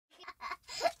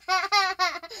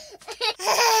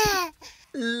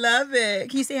Love it.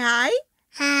 Can you say hi?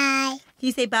 Hi. Can you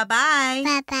say bye-bye?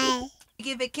 Bye-bye.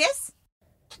 Give a kiss?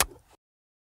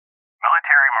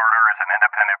 Military murder is an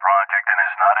independent project and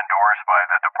is not endorsed by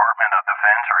the Department of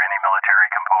Defense or any military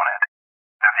component.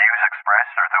 The views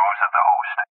expressed are those of the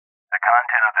host. The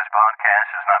content of this podcast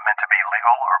is not meant to be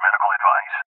legal or medical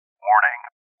advice. Warning,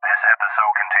 this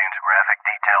episode contains graphic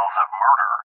details of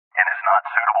murder and is not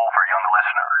suitable for young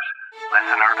listeners.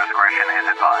 Listener discretion is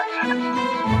advised.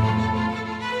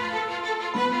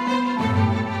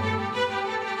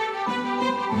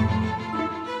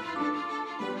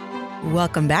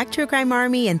 Welcome back, True Crime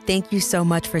Army, and thank you so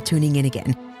much for tuning in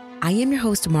again. I am your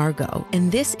host, Margot,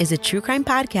 and this is a true crime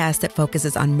podcast that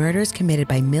focuses on murders committed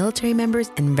by military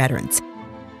members and veterans.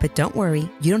 But don't worry,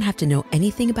 you don't have to know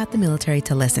anything about the military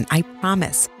to listen, I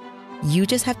promise. You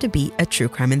just have to be a true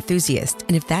crime enthusiast,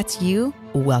 and if that's you,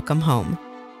 welcome home.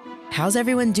 How's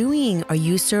everyone doing? Are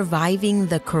you surviving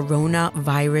the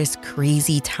coronavirus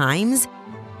crazy times?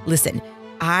 Listen,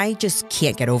 I just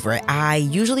can't get over it. I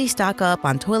usually stock up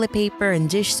on toilet paper and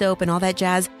dish soap and all that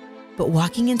jazz, but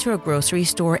walking into a grocery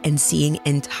store and seeing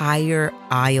entire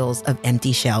aisles of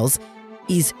empty shelves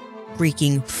is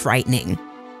freaking frightening.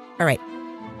 All right,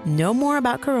 no more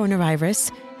about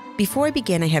coronavirus. Before I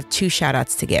begin, I have two shout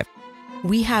outs to give.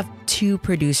 We have two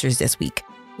producers this week,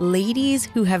 ladies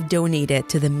who have donated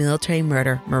to the Military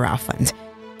Murder Morale Fund.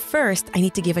 First, I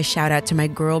need to give a shout out to my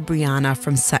girl Brianna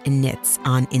from Sutton Knits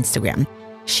on Instagram.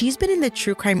 She's been in the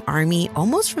True Crime Army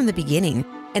almost from the beginning,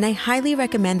 and I highly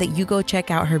recommend that you go check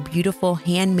out her beautiful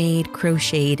handmade,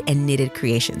 crocheted, and knitted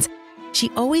creations. She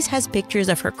always has pictures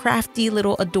of her crafty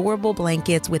little adorable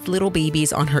blankets with little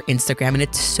babies on her Instagram, and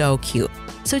it's so cute.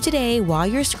 So today, while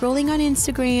you're scrolling on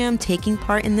Instagram, taking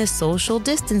part in this social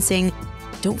distancing,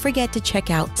 don't forget to check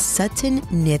out Sutton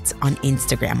Knits on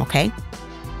Instagram, okay?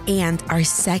 And our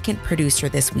second producer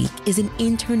this week is an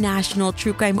international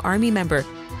True Crime Army member,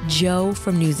 Joe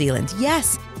from New Zealand.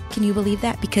 Yes, can you believe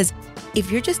that? Because if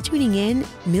you're just tuning in,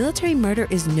 military murder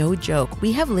is no joke.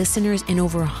 We have listeners in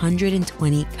over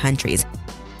 120 countries.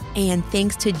 And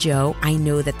thanks to Joe, I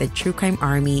know that the True Crime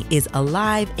Army is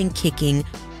alive and kicking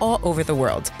all over the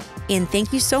world. And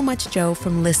thank you so much, Joe,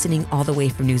 from listening all the way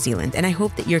from New Zealand. And I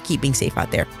hope that you're keeping safe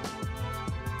out there.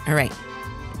 All right.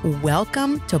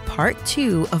 Welcome to part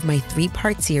 2 of my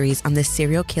 3-part series on the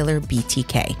serial killer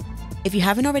BTK. If you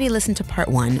haven't already listened to part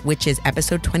 1, which is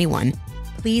episode 21,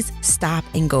 please stop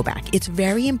and go back. It's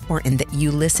very important that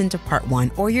you listen to part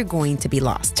 1 or you're going to be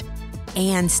lost.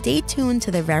 And stay tuned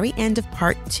to the very end of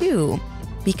part 2,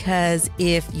 because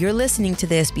if you're listening to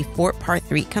this before part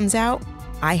 3 comes out,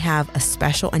 I have a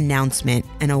special announcement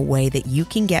and a way that you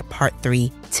can get part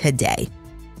 3 today.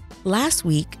 Last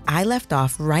week, I left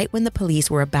off right when the police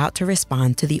were about to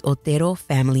respond to the Otero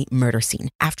family murder scene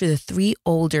after the 3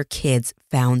 older kids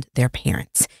found their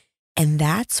parents. And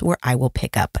that's where I will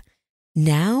pick up.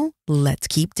 Now, let's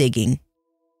keep digging.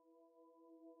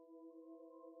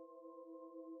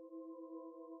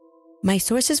 My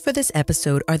sources for this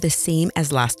episode are the same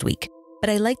as last week, but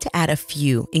I like to add a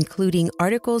few, including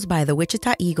articles by the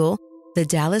Wichita Eagle, the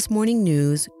Dallas Morning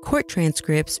News, court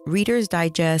transcripts, Reader's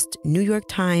Digest, New York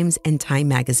Times, and Time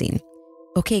Magazine.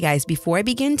 Okay, guys, before I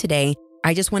begin today,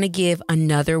 I just want to give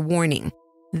another warning.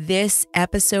 This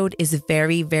episode is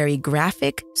very, very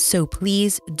graphic, so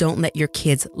please don't let your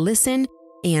kids listen,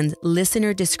 and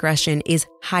listener discretion is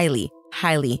highly,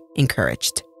 highly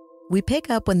encouraged. We pick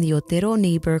up when the Otero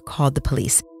neighbor called the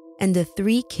police, and the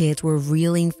 3 kids were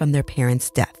reeling from their parents'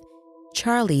 death.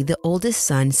 Charlie, the oldest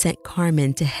son, sent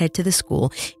Carmen to head to the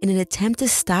school in an attempt to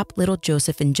stop little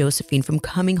Joseph and Josephine from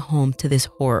coming home to this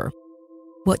horror.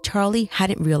 What Charlie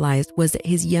hadn't realized was that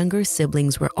his younger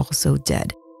siblings were also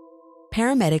dead.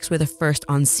 Paramedics were the first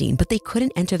on scene, but they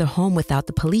couldn't enter the home without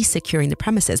the police securing the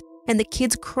premises, and the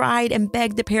kids cried and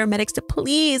begged the paramedics to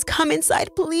please come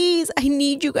inside, please. I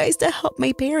need you guys to help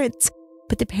my parents.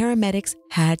 But the paramedics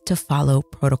had to follow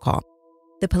protocol.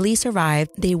 The police arrived,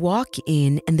 they walk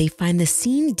in, and they find the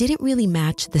scene didn't really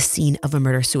match the scene of a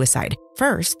murder-suicide.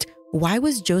 First, why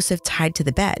was Joseph tied to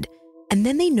the bed? And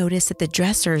then they noticed that the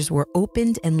dressers were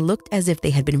opened and looked as if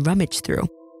they had been rummaged through.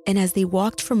 And as they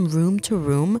walked from room to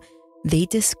room, they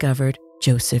discovered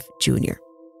Joseph Jr.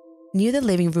 Near the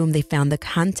living room, they found the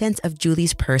contents of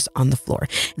Julie's purse on the floor.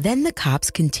 Then the cops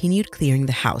continued clearing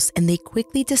the house, and they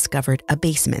quickly discovered a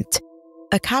basement.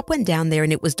 A cop went down there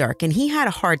and it was dark, and he had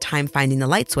a hard time finding the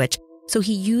light switch, so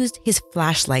he used his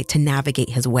flashlight to navigate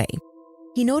his way.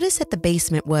 He noticed that the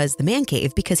basement was the man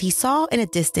cave because he saw in a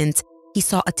distance, he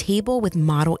saw a table with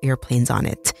model airplanes on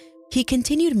it. He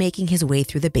continued making his way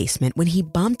through the basement when he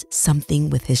bumped something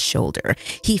with his shoulder.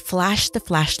 He flashed the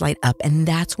flashlight up, and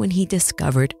that's when he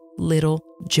discovered little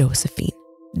Josephine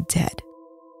dead.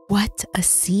 What a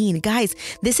scene. Guys,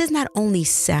 this is not only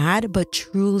sad, but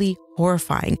truly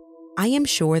horrifying. I am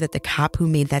sure that the cop who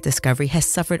made that discovery has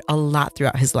suffered a lot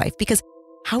throughout his life, because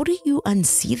how do you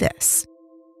unsee this?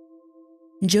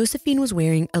 Josephine was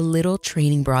wearing a little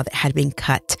training bra that had been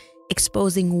cut,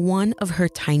 exposing one of her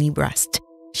tiny breasts.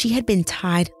 She had been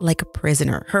tied like a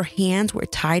prisoner. Her hands were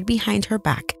tied behind her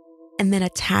back and then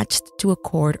attached to a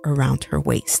cord around her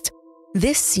waist.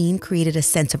 This scene created a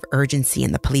sense of urgency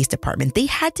in the police department. They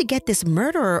had to get this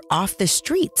murderer off the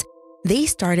street. They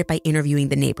started by interviewing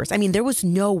the neighbors. I mean, there was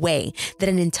no way that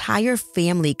an entire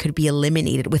family could be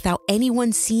eliminated without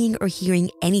anyone seeing or hearing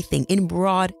anything in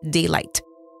broad daylight.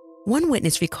 One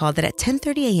witness recalled that at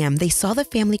 10:30 a.m., they saw the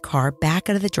family car back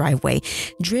out of the driveway,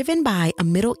 driven by a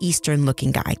Middle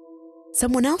Eastern-looking guy.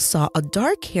 Someone else saw a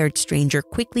dark-haired stranger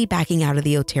quickly backing out of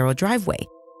the Otero driveway.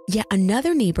 Yet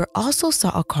another neighbor also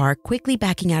saw a car quickly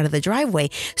backing out of the driveway,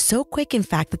 so quick, in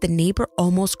fact, that the neighbor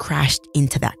almost crashed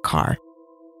into that car.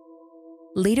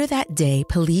 Later that day,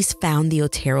 police found the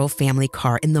Otero family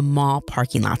car in the mall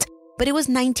parking lot, but it was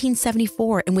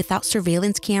 1974, and without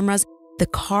surveillance cameras, the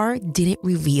car didn't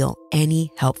reveal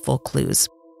any helpful clues.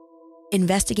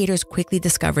 Investigators quickly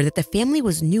discovered that the family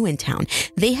was new in town.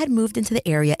 They had moved into the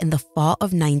area in the fall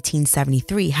of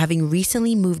 1973, having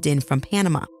recently moved in from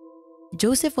Panama.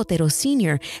 Joseph Otero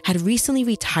Sr. had recently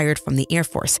retired from the Air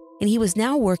Force, and he was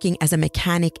now working as a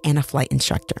mechanic and a flight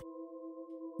instructor.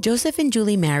 Joseph and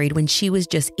Julie married when she was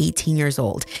just 18 years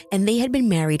old, and they had been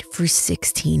married for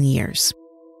 16 years.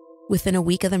 Within a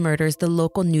week of the murders, the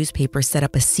local newspaper set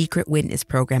up a secret witness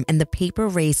program, and the paper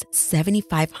raised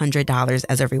 $7,500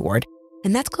 as a reward.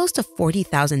 And that's close to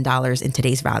 $40,000 in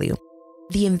today's value.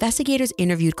 The investigators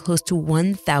interviewed close to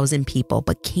 1,000 people,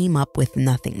 but came up with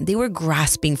nothing. They were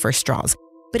grasping for straws.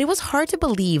 But it was hard to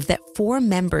believe that 4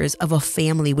 members of a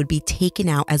family would be taken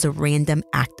out as a random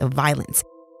act of violence.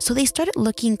 So they started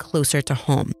looking closer to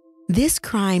home. This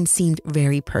crime seemed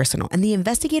very personal, and the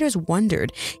investigators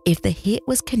wondered if the hit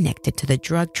was connected to the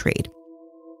drug trade.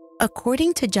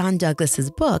 According to John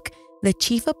Douglas's book, the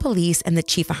chief of police and the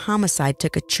chief of homicide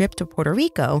took a trip to Puerto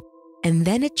Rico and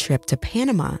then a trip to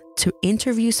Panama to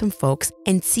interview some folks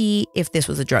and see if this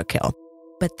was a drug kill.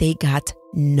 But they got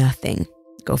nothing.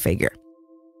 Go figure.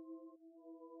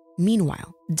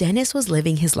 Meanwhile, Dennis was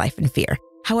living his life in fear.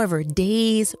 However,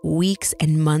 days, weeks,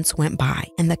 and months went by,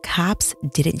 and the cops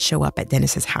didn't show up at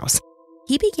Dennis's house.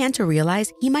 He began to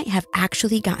realize he might have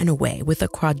actually gotten away with a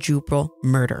quadruple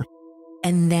murder.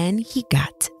 And then he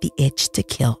got the itch to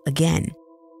kill again.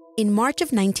 In March of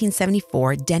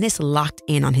 1974, Dennis locked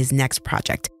in on his next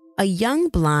project, a young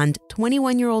blonde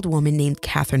 21-year-old woman named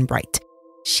Catherine Bright.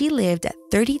 She lived at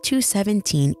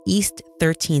 3217 East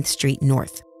 13th Street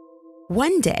North.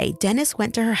 One day, Dennis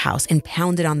went to her house and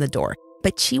pounded on the door.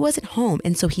 But she wasn't home,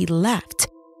 and so he left.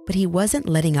 But he wasn't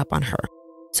letting up on her.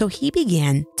 So he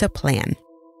began to plan.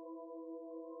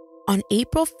 On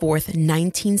April 4th,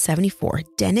 1974,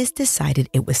 Dennis decided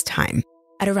it was time.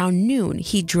 At around noon,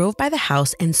 he drove by the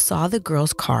house and saw the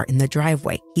girl's car in the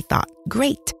driveway. He thought,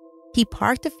 great. He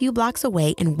parked a few blocks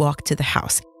away and walked to the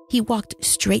house. He walked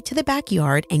straight to the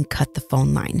backyard and cut the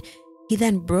phone line. He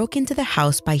then broke into the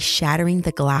house by shattering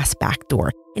the glass back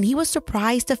door, and he was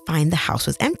surprised to find the house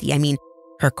was empty. I mean,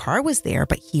 her car was there,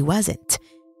 but he wasn't.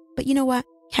 But you know what?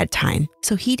 He had time,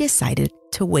 so he decided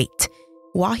to wait.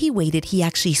 While he waited, he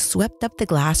actually swept up the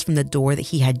glass from the door that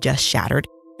he had just shattered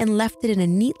and left it in a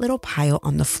neat little pile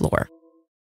on the floor.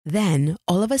 Then,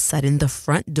 all of a sudden, the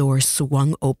front door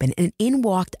swung open and in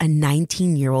walked a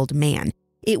 19-year-old man.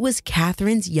 It was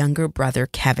Catherine's younger brother,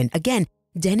 Kevin. Again,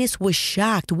 Dennis was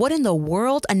shocked. What in the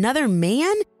world? Another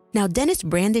man? Now, Dennis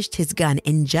brandished his gun,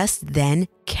 and just then,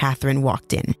 Catherine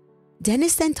walked in.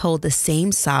 Dennis then told the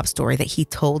same sob story that he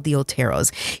told the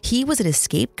Oteros. He was an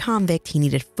escaped convict. He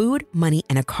needed food, money,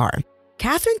 and a car.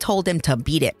 Catherine told him to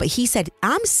beat it, but he said,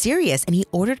 I'm serious, and he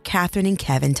ordered Catherine and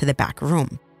Kevin to the back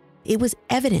room. It was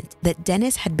evident that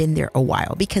Dennis had been there a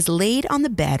while because laid on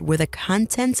the bed were the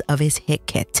contents of his hit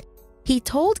kit. He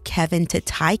told Kevin to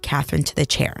tie Catherine to the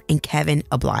chair, and Kevin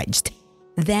obliged.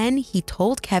 Then he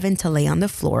told Kevin to lay on the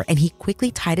floor, and he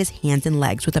quickly tied his hands and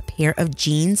legs with a pair of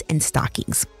jeans and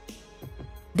stockings.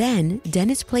 Then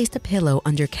Dennis placed a pillow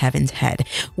under Kevin's head.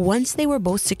 Once they were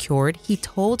both secured, he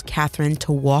told Catherine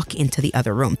to walk into the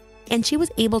other room, and she was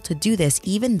able to do this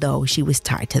even though she was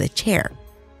tied to the chair.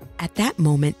 At that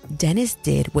moment, Dennis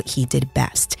did what he did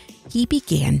best. He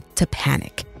began to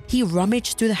panic. He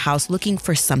rummaged through the house looking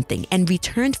for something and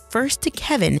returned first to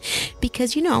Kevin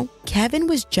because, Kevin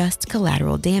was just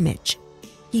collateral damage.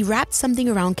 He wrapped something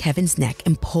around Kevin's neck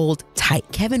and pulled tight.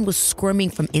 Kevin was squirming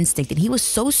from instinct, and he was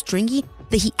so stringy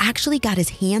that he actually got his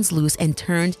hands loose and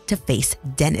turned to face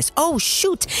Dennis. Oh,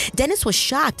 shoot! Dennis was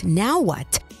shocked. Now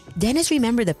what? Dennis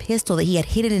remembered the pistol that he had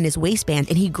hidden in his waistband,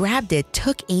 and he grabbed it,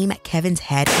 took aim at Kevin's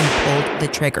head, and pulled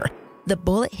the trigger. The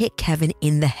bullet hit Kevin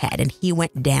in the head, and he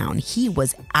went down. He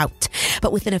was out.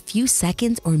 But within a few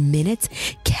seconds or minutes,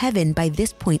 Kevin, by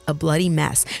this point a bloody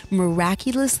mess,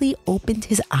 miraculously opened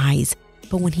his eyes.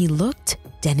 But when he looked,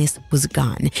 Dennis was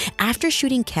gone. After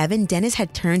shooting Kevin, Dennis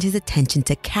had turned his attention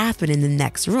to Catherine in the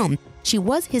next room. She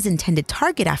was his intended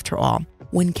target after all.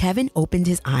 When Kevin opened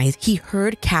his eyes, he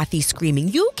heard Kathy screaming,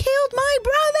 "You killed my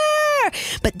brother!"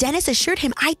 But Dennis assured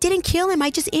him, "I didn't kill him, I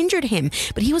just injured him."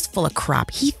 But he was full of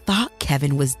crap. He thought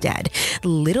Kevin was dead.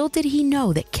 Little did he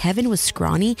know that Kevin was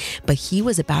scrawny, but he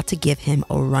was about to give him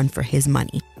a run for his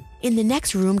money. In the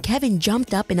next room, Kevin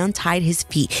jumped up and untied his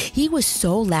feet. He was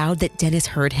so loud that Dennis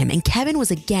heard him, and Kevin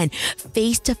was again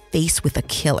face to face with a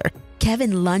killer.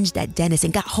 Kevin lunged at Dennis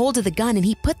and got hold of the gun, and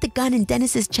he put the gun in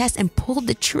Dennis's chest and pulled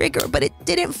the trigger, but it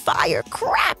didn't fire.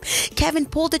 Crap! Kevin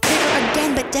pulled the trigger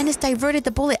again, but Dennis diverted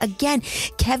the bullet again.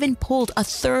 Kevin pulled a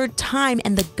third time,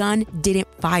 and the gun didn't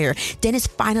fire. Dennis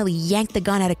finally yanked the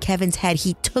gun out of Kevin's head.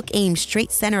 He took aim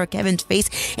straight center of Kevin's face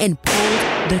and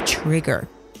pulled the trigger.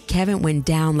 Kevin went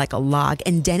down like a log,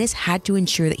 and Dennis had to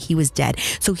ensure that he was dead.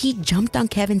 So he jumped on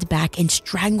Kevin's back and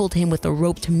strangled him with a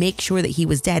rope to make sure that he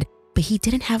was dead. But he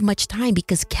didn't have much time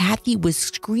because Kathy was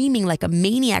screaming like a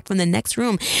maniac from the next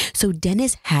room. So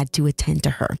Dennis had to attend to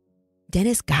her.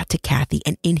 Dennis got to Kathy,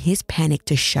 and in his panic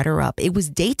to shut her up, it was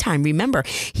daytime, remember,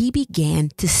 he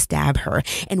began to stab her.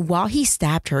 And while he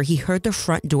stabbed her, he heard the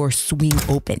front door swing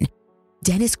open.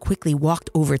 Dennis quickly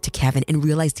walked over to Kevin and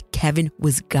realized Kevin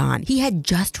was gone. He had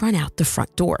just run out the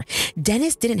front door.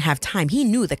 Dennis didn't have time. He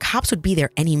knew the cops would be there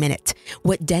any minute.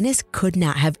 What Dennis could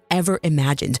not have ever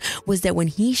imagined was that when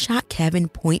he shot Kevin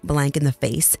point blank in the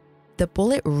face, the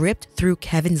bullet ripped through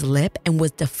Kevin's lip and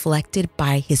was deflected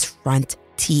by his front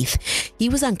teeth. He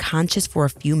was unconscious for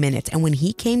a few minutes, and when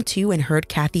he came to and heard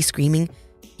Kathy screaming,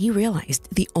 he realized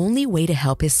the only way to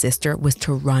help his sister was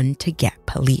to run to get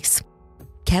police.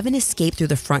 Kevin escaped through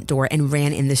the front door and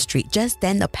ran in the street. Just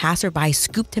then, the passerby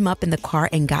scooped him up in the car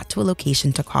and got to a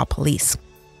location to call police.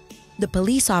 The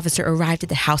police officer arrived at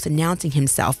the house announcing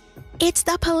himself, "It's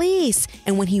the police!"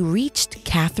 And when he reached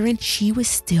Catherine, she was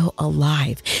still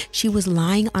alive. She was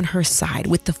lying on her side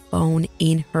with the phone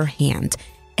in her hand.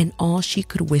 And all she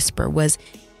could whisper was,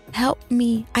 "Help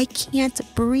me, I can't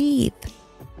breathe."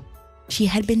 She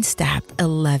had been stabbed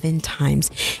 11 times,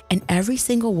 and every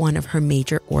single one of her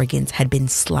major organs had been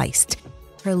sliced.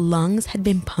 Her lungs had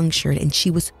been punctured, and she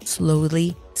was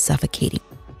slowly suffocating.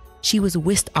 She was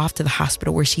whisked off to the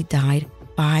hospital, where she died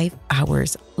 5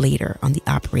 hours later on the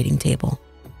operating table.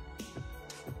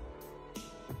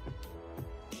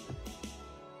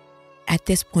 At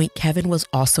this point, Kevin was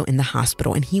also in the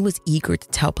hospital, and he was eager to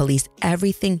tell police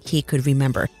everything he could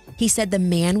remember. He said the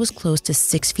man was close to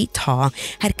 6 feet tall,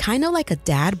 had kind of like a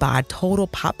dad bod, total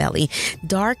potbelly,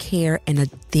 dark hair, and a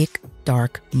thick,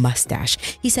 dark mustache.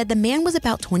 He said the man was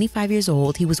about 25 years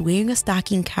old. He was wearing a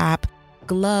stocking cap,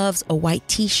 gloves, a white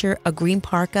t-shirt, a green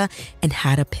parka, and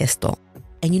had a pistol.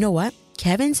 And you know what?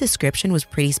 Kevin's description was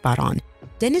pretty spot on.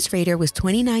 Dennis Rader was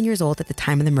 29 years old at the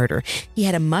time of the murder. He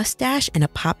had a mustache and a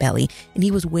potbelly, and he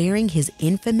was wearing his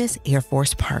infamous Air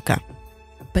Force parka.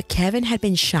 But Kevin had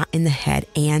been shot in the head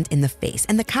and in the face,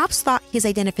 and the cops thought his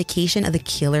identification of the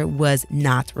killer was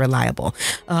not reliable.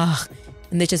 Ugh,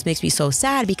 and this just makes me so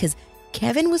sad because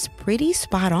Kevin was pretty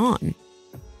spot on.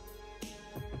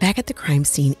 Back at the crime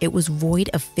scene, it was void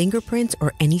of fingerprints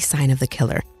or any sign of the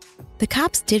killer. The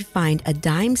cops did find a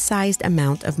dime-sized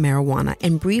amount of marijuana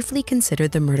and briefly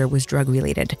considered the murder was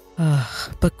drug-related.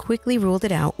 But quickly ruled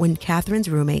it out when Catherine's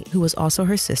roommate, who was also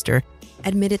her sister,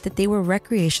 admitted that they were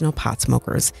recreational pot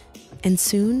smokers. And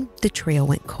soon, the trail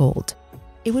went cold.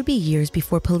 It would be years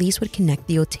before police would connect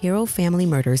the Otero family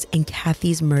murders and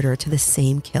Kathy's murder to the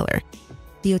same killer.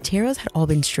 The Oteros had all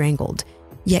been strangled,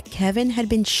 yet Kevin had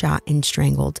been shot and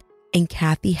strangled, and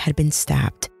Kathy had been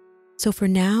stabbed. So for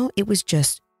now, it was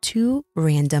just 2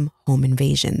 random home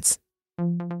invasions.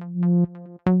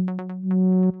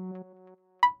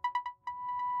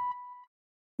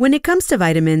 When it comes to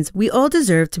vitamins, we all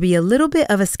deserve to be a little bit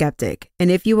of a skeptic. And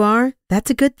if you are,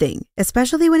 that's a good thing,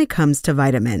 especially when it comes to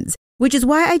vitamins, which is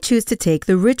why I choose to take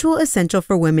the Ritual Essential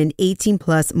for Women 18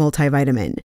 Plus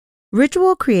multivitamin.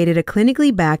 Ritual created a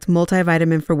clinically backed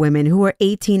multivitamin for women who are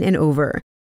 18 and over.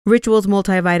 Ritual's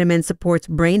multivitamin supports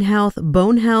brain health,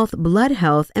 bone health, blood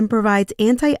health, and provides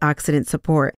antioxidant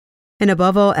support. And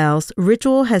above all else,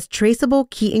 Ritual has traceable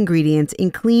key ingredients in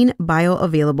clean,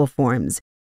 bioavailable forms.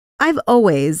 I've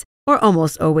always, or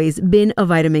almost always, been a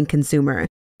vitamin consumer,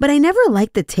 but I never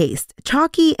liked the taste,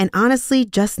 chalky and honestly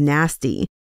just nasty.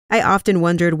 I often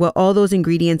wondered what all those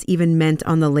ingredients even meant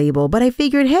on the label, but I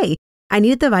figured, hey, I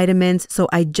needed the vitamins, so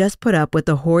I just put up with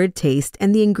the horrid taste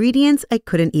and the ingredients I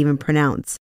couldn't even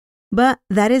pronounce. But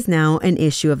that is now an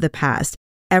issue of the past,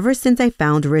 ever since I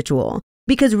found Ritual,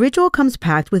 because Ritual comes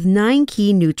packed with 9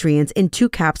 key nutrients in 2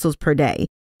 capsules per day,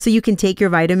 so you can take your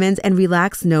vitamins and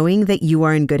relax knowing that you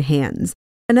are in good hands.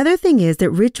 Another thing is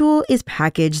that Ritual is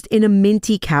packaged in a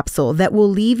minty capsule that will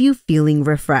leave you feeling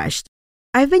refreshed.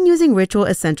 I've been using Ritual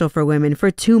Essential for Women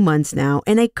for 2 months now,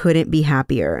 and I couldn't be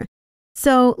happier.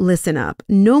 So listen up,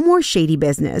 no more shady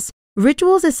business.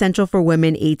 Ritual's Essential for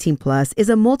Women 18 Plus is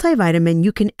a multivitamin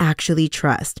you can actually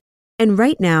trust. And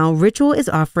right now, Ritual is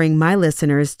offering my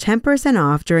listeners 10%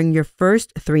 off during your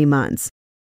first 3 months.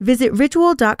 Visit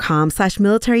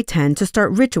ritual.com/military10 to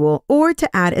start Ritual or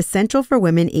to add Essential for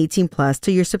Women 18 Plus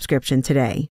to your subscription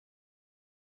today.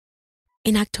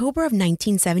 In October of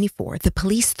 1974, the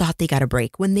police thought they got a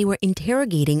break when they were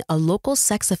interrogating a local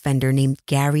sex offender named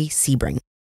Gary Sebring.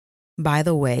 By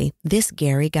the way, this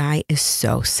Gary guy is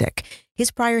so sick. His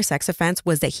prior sex offense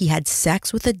was that he had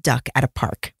sex with a duck at a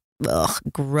park. Ugh,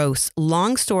 gross.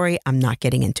 Long story, I'm not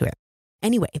getting into it.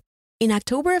 Anyway, in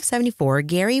October of 74,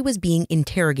 Gary was being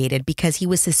interrogated because he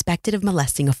was suspected of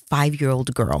molesting a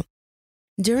 5-year-old girl.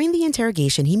 During the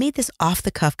interrogation, he made this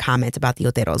off-the-cuff comment about the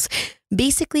Oteros.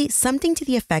 Basically, something to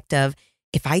the effect of,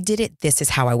 if I did it, this is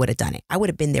how I would have done it. I would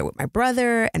have been there with my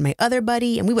brother and my other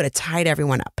buddy, and we would have tied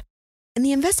everyone up. And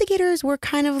the investigators were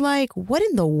kind of like, what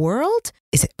in the world?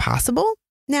 Is it possible?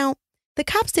 Now, the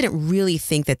cops didn't really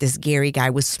think that this Gary guy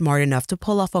was smart enough to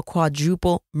pull off a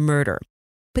quadruple murder,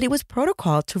 but it was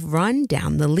protocol to run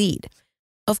down the lead.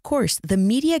 Of course, the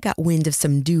media got wind of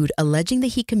some dude alleging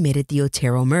that he committed the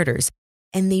Otero murders,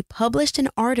 and they published an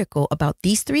article about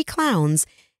these 3 clowns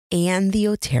and the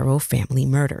Otero family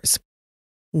murders.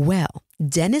 Well,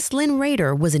 Dennis Lynn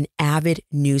Rader was an avid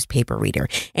newspaper reader,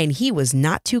 and he was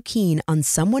not too keen on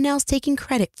someone else taking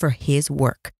credit for his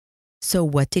work. So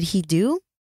what did he do?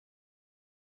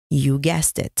 You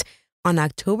guessed it. On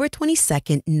October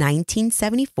 22nd,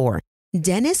 1974,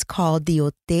 Dennis called the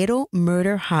Otero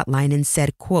murder hotline and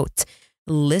said, quote,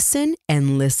 "Listen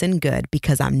and listen good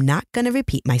because I'm not going to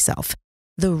repeat myself.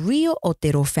 The real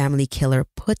Otero family killer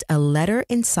put a letter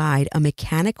inside a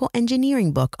mechanical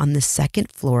engineering book on the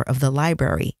 2nd floor of the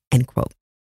library," end quote.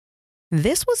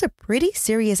 This was a pretty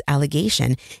serious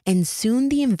allegation, and soon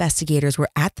the investigators were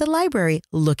at the library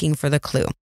looking for the clue.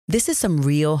 This is some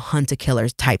real hunt-a-killer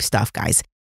type stuff, guys.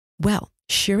 Well,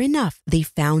 sure enough, they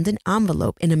found an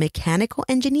envelope in a mechanical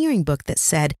engineering book that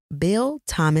said Bill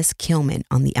Thomas Kilman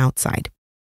on the outside.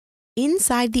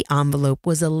 Inside the envelope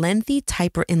was a lengthy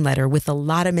typewritten letter with a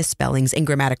lot of misspellings and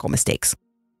grammatical mistakes.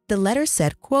 The letter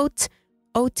said, quote,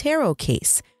 "Otero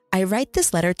case. I write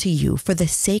this letter to you for the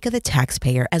sake of the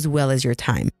taxpayer as well as your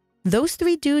time. Those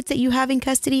 3 dudes that you have in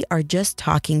custody are just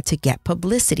talking to get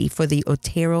publicity for the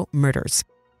Otero murders.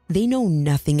 They know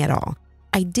nothing at all.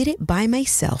 I did it by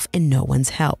myself and no one's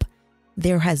help.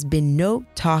 There has been no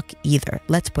talk either.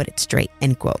 Let's put it straight,"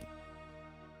 end quote.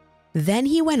 Then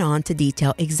he went on to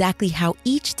detail exactly how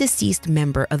each deceased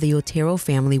member of the Otero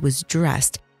family was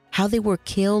dressed, how they were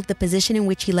killed, the position in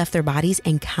which he left their bodies,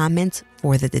 and comments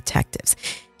for the detectives.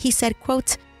 He said,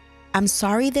 quote, "I'm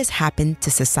sorry this happened to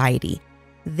society.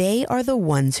 They are the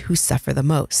ones who suffer the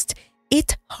most.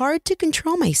 It's hard to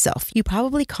control myself. You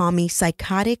probably call me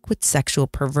psychotic with sexual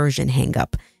perversion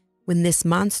hang-up. When this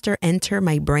monster enter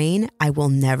my brain, I will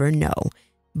never know,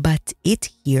 but it's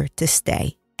here to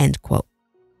stay," end quote.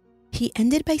 He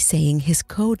ended by saying his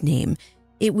code name.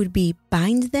 It would be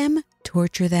bind them,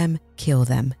 torture them, kill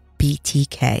them,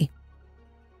 BTK.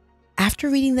 After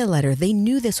reading the letter, they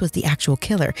knew this was the actual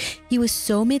killer. He was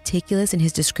so meticulous in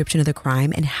his description of the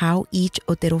crime and how each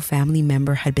Otero family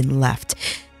member had been left.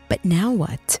 But now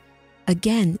what?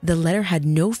 Again, the letter had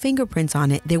no fingerprints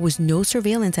on it. There was no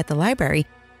surveillance at the library.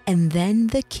 And then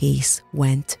the case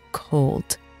went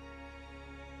cold.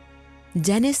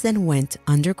 Dennis then went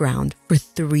underground for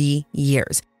 3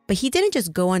 years. But he didn't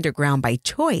just go underground by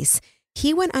choice.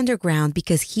 He went underground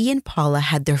because he and Paula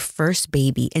had their first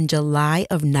baby in July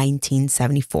of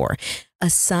 1974, a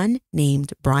son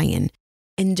named Brian.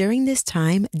 And during this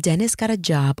time, Dennis got a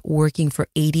job working for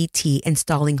ADT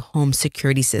installing home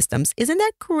security systems. Isn't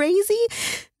that crazy?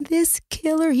 This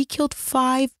killer, he killed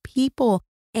 5 people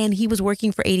and he was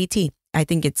working for ADT. I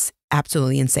think it's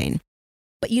absolutely insane.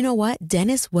 But you know what?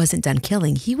 Dennis wasn't done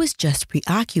killing. He was just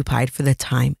preoccupied for the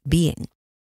time being.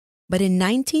 But in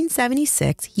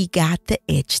 1976, he got the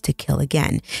itch to kill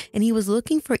again, and he was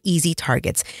looking for easy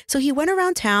targets. So he went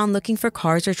around town looking for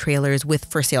cars or trailers with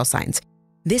for sale signs.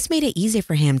 This made it easy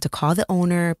for him to call the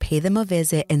owner, pay them a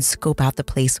visit, and scope out the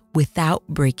place without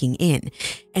breaking in.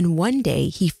 And one day,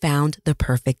 he found the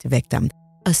perfect victim,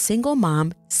 a single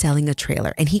mom selling a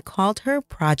trailer, and he called her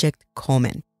Project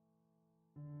Coleman.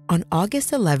 On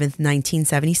August 11th,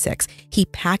 1976, he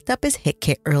packed up his hit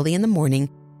kit early in the morning,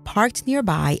 parked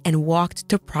nearby, and walked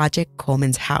to Project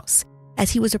Coleman's house. As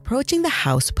he was approaching the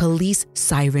house, police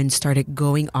sirens started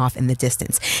going off in the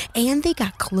distance, and they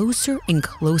got closer and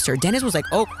closer. Dennis was like,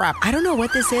 oh crap, I don't know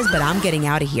what this is, but I'm getting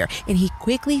out of here. And he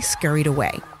quickly scurried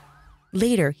away.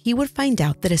 Later, he would find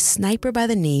out that a sniper by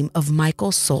the name of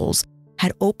Michael Souls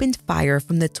had opened fire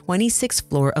from the 26th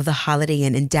floor of the Holiday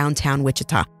Inn in downtown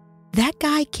Wichita. That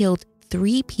guy killed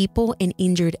 3 people and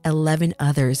injured 11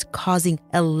 others, causing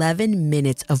 11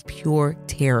 minutes of pure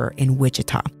terror in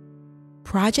Wichita.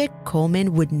 Project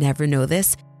Coleman would never know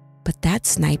this, but that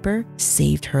sniper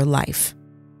saved her life.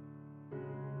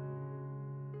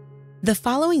 The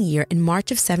following year, in March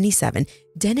of 77,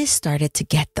 Dennis started to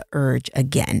get the urge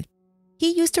again.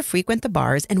 He used to frequent the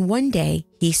bars, and one day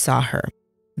he saw her,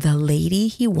 the lady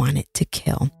he wanted to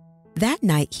kill. That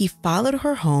night, he followed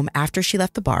her home after she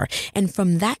left the bar, and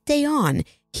from that day on,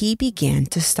 he began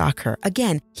to stalk her.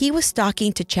 Again, he was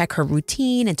stalking to check her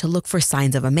routine and to look for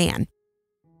signs of a man.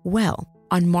 Well,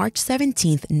 on March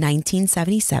 17th,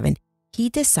 1977, he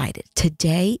decided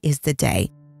today is the day.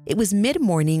 It was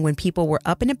mid-morning when people were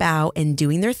up and about and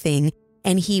doing their thing,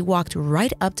 and he walked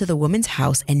right up to the woman's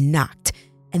house and knocked.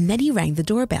 And then he rang the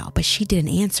doorbell, but she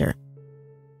didn't answer.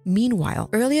 Meanwhile,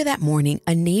 earlier that morning,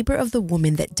 a neighbor of the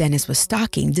woman that Dennis was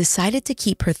stalking decided to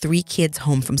keep her 3 kids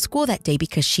home from school that day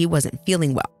because she wasn't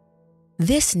feeling well.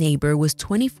 This neighbor was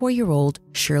 24-year-old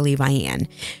Shirley Vian.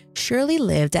 Shirley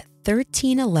lived at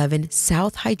 1311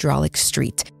 South Hydraulic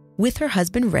Street with her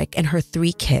husband Rick and her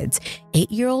 3 kids,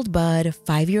 8-year-old Bud,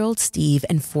 5-year-old Steve,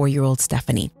 and 4-year-old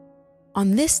Stephanie.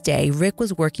 On this day, Rick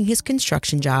was working his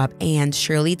construction job, and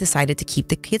Shirley decided to keep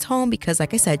the kids home because,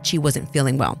 like I said, she wasn't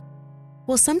feeling well.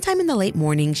 Well, sometime in the late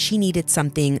morning, she needed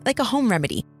something like a home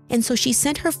remedy. And so she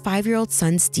sent her 5-year-old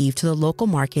son, Steve, to the local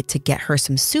market to get her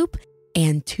some soup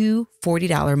and 2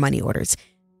 $40 money orders.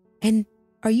 And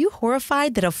are you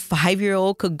horrified that a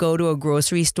 5-year-old could go to a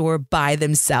grocery store by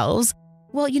themselves?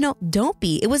 Well, don't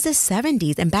be. It was the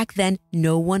 70s, and back then,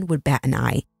 no one would bat an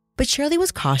eye. But Shirley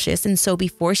was cautious, and so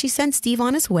before she sent Steve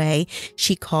on his way,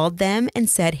 she called them and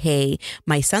said, hey,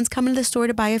 my son's coming to the store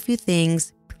to buy a few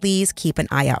things. Please keep an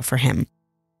eye out for him.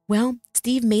 Well,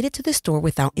 Steve made it to the store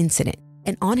without incident.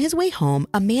 And on his way home,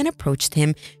 a man approached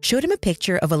him, showed him a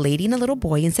picture of a lady and a little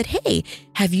boy and said, hey,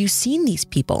 have you seen these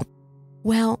people?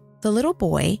 Well, the little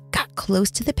boy got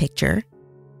close to the picture.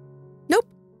 Nope,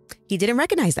 he didn't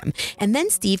recognize them. And then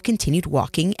Steve continued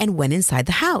walking and went inside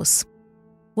the house.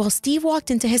 Well, Steve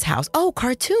walked into his house. Oh,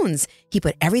 cartoons. He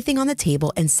put everything on the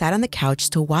table and sat on the couch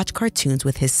to watch cartoons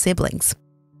with his siblings.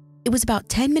 It was about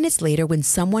 10 minutes later when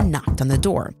someone knocked on the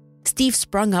door. Steve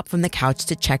sprung up from the couch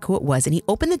to check who it was, and he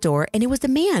opened the door, and it was the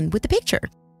man with the picture.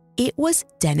 It was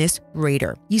Dennis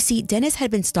Rader. You see, Dennis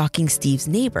had been stalking Steve's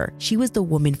neighbor. She was the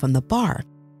woman from the bar.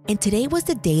 And today was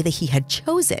the day that he had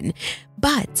chosen.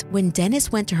 But when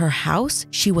Dennis went to her house,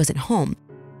 she wasn't home.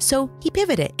 So he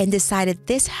pivoted and decided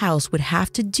this house would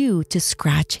have to do to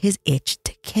scratch his itch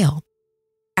to kill.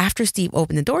 After Steve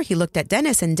opened the door, he looked at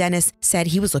Dennis, and Dennis said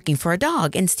he was looking for a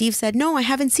dog. And Steve said, no, I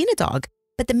haven't seen a dog.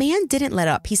 But the man didn't let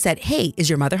up. He said, hey, is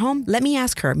your mother home? Let me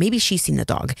ask her. Maybe she's seen the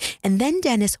dog. And then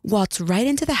Dennis waltzed right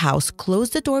into the house,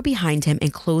 closed the door behind him,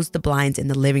 and closed the blinds in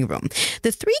the living room.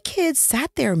 The 3 kids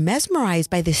sat there mesmerized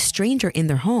by this stranger in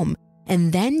their home.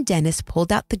 And then Dennis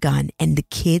pulled out the gun, and the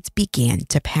kids began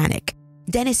to panic.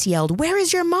 Dennis yelled, where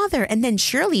is your mother? And then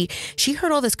Shirley, she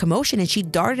heard all this commotion, and she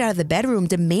darted out of the bedroom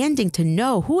demanding to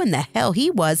know who in the hell he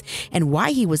was and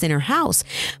why he was in her house.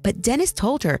 But Dennis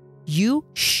told her, you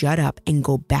shut up and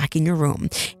go back in your room.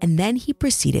 And then he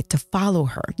proceeded to follow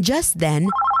her. Just then,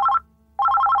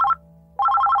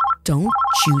 don't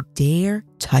you dare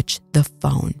touch the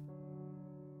phone.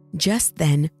 Just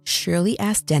then, Shirley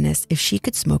asked Dennis if she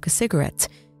could smoke a cigarette.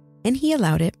 And he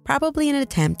allowed it, probably in an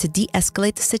attempt to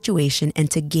de-escalate the situation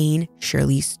and to gain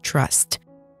Shirley's trust.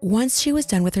 Once she was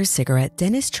done with her cigarette,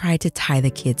 Dennis tried to tie the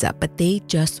kids up, but they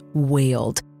just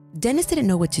wailed. Dennis didn't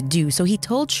know what to do, so he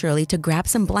told Shirley to grab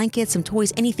some blankets, some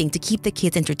toys, anything to keep the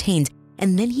kids entertained,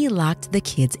 and then he locked the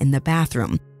kids in the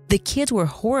bathroom. The kids were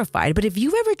horrified, but if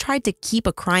you've ever tried to keep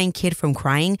a crying kid from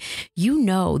crying, you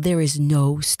know there is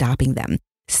no stopping them.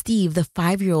 Steve, the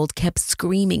 5-year-old, kept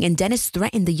screaming, and Dennis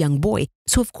threatened the young boy.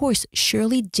 So, of course,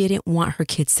 Shirley didn't want her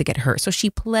kids to get hurt. So she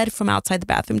pled from outside the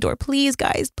bathroom door, please,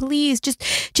 guys, please,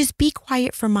 just be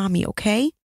quiet for mommy,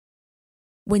 okay?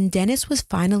 When Dennis was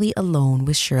finally alone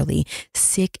with Shirley,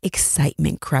 sick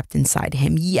excitement crept inside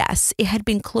him. Yes, it had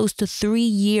been close to 3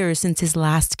 years since his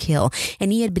last kill,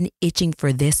 and he had been itching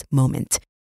for this moment.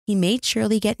 He made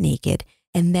Shirley get naked,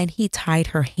 and then he tied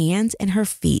her hands and her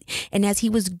feet, and as he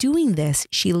was doing this,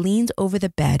 she leaned over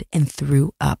the bed and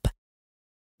threw up.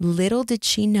 Little did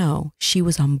she know she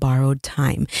was on borrowed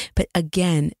time, but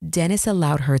again, Dennis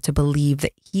allowed her to believe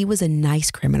that he was a nice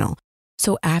criminal.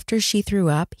 So after she threw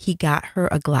up, he got her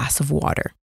a glass of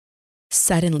water.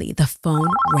 Suddenly, the phone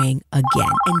rang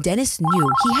again, and Dennis knew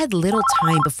he had little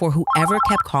time before whoever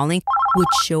kept calling would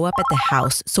show up at the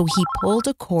house, so he pulled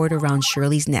a cord around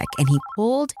Shirley's neck, and he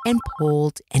pulled and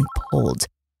pulled and pulled.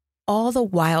 All the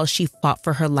while she fought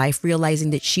for her life,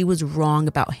 realizing that she was wrong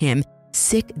about him,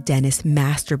 sick Dennis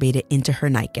masturbated into her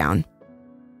nightgown.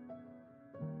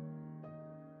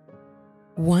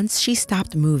 Once she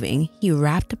stopped moving, he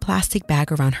wrapped a plastic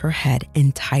bag around her head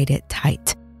and tied it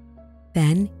tight.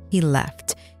 Then he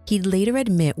left. He'd later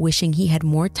admit wishing he had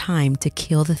more time to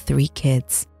kill the 3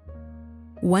 kids.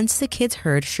 Once the kids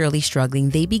heard Shirley struggling,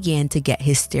 they began to get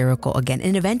hysterical again,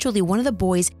 and eventually one of the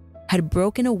boys had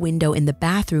broken a window in the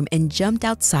bathroom and jumped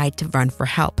outside to run for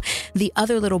help. The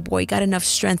other little boy got enough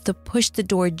strength to push the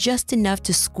door just enough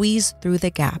to squeeze through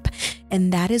the gap,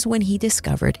 and that is when he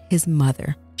discovered his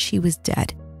mother. She was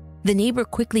dead. The neighbor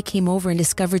quickly came over and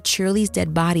discovered Shirley's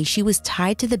dead body. She was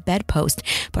tied to the bedpost,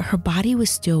 but her body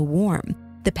was still warm.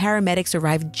 The paramedics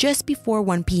arrived just before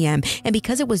 1 p.m., and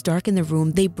because it was dark in the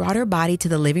room, they brought her body to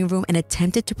the living room and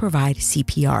attempted to provide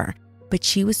CPR. But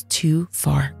she was too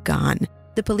far gone.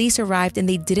 The police arrived and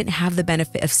they didn't have the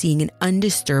benefit of seeing an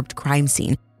undisturbed crime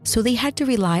scene, so they had to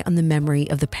rely on the memory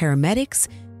of the paramedics,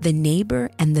 the neighbor,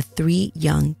 and the 3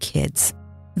 young kids.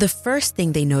 The first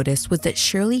thing they noticed was that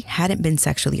Shirley hadn't been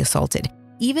sexually assaulted,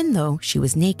 even though she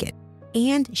was naked,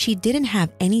 and she didn't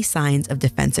have any signs of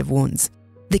defensive wounds.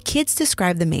 The kids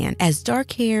described the man as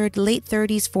dark-haired, late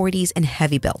 30s, 40s, and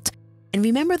heavy-built. And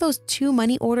remember those 2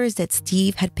 money orders that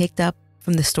Steve had picked up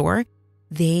from the store?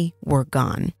 They were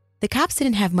gone. The cops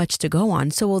didn't have much to go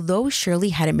on, so although Shirley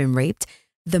hadn't been raped,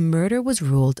 the murder was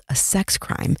ruled a sex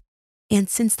crime. And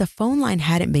since the phone line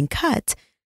hadn't been cut,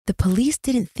 the police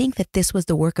didn't think that this was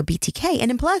the work of BTK.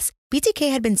 And plus,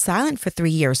 BTK had been silent for 3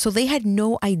 years, so they had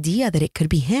no idea that it could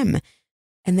be him.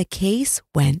 And the case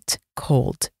went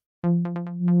cold.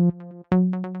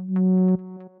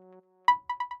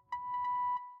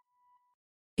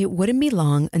 It wouldn't be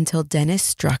long until Dennis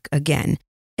struck again.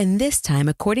 And this time,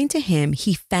 according to him,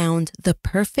 he found the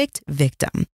perfect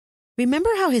victim. Remember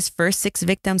how his first 6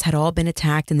 victims had all been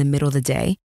attacked in the middle of the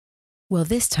day? Well,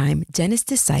 this time, Dennis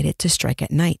decided to strike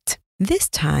at night. This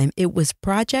time, it was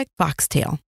Project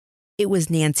Foxtail. It was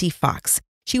Nancy Fox.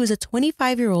 She was a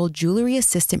 25-year-old jewelry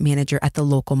assistant manager at the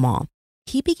local mall.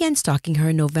 He began stalking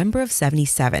her in November of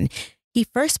 '77. He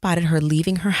first spotted her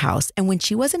leaving her house, and when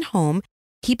she wasn't home,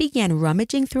 he began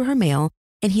rummaging through her mail,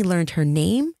 and he learned her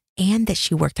name and that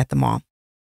she worked at the mall.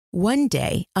 One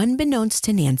day, unbeknownst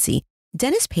to Nancy,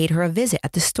 Dennis paid her a visit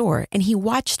at the store, and he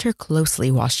watched her closely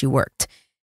while she worked.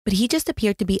 But he just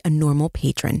appeared to be a normal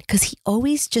patron because he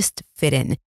always just fit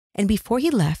in. And before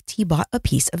he left, he bought a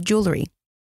piece of jewelry.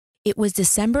 It was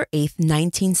December 8th,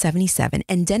 1977,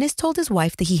 and Dennis told his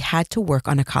wife that he had to work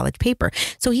on a college paper,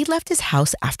 so he left his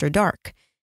house after dark.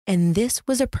 And this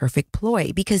was a perfect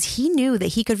ploy because he knew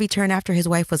that he could return after his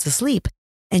wife was asleep,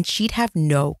 and she'd have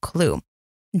no clue.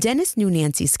 Dennis knew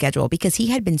Nancy's schedule because he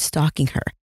had been stalking her.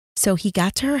 So he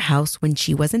got to her house when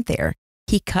she wasn't there.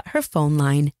 He cut her phone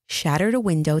line, shattered a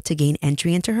window to gain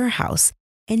entry into her house,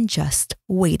 and just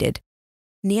waited.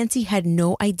 Nancy had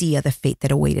no idea the fate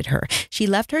that awaited her. She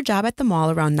left her job at the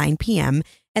mall around 9 p.m.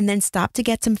 and then stopped to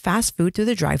get some fast food through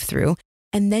the drive-thru,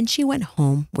 and then she went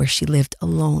home where she lived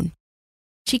alone.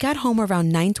 She got home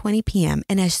around 9:20 p.m.,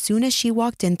 and as soon as she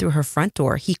walked in through her front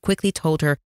door, he quickly told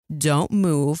her, "Don't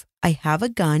move. I have a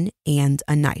gun and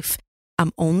a knife.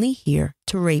 I'm only here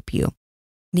to rape you."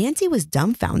 Nancy was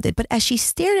dumbfounded, but as she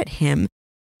stared at him,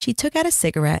 she took out a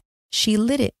cigarette, she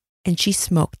lit it, and she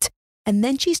smoked. And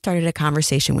then she started a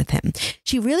conversation with him.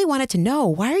 She really wanted to know,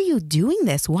 why are you doing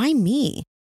this? Why me?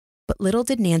 But little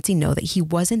did Nancy know that he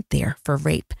wasn't there for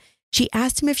rape. She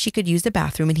asked him if she could use the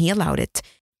bathroom, and he allowed it.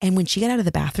 And when she got out of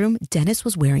the bathroom, Dennis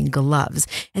was wearing gloves.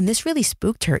 And this really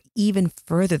spooked her even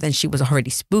further than she was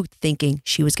already spooked, thinking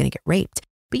she was going to get raped.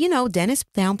 But Dennis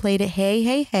downplayed it.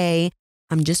 Hey,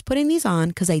 I'm just putting these on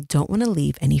because I don't want to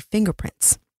leave any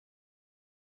fingerprints.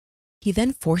 He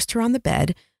then forced her on the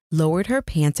bed, lowered her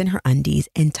pants and her undies,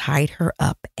 and tied her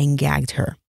up and gagged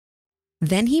her.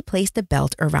 Then he placed a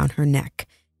belt around her neck,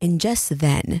 and just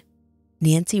then,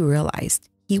 Nancy realized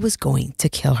he was going to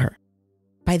kill her.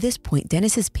 By this point,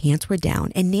 Dennis's pants were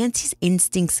down, and Nancy's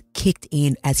instincts kicked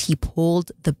in as he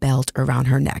pulled the belt around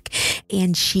her neck,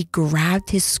 and she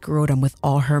grabbed his scrotum with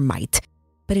all her might.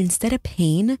 But instead of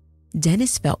pain,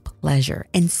 Dennis felt pleasure,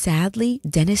 and sadly,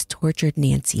 Dennis tortured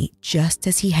Nancy just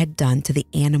as he had done to the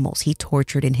animals he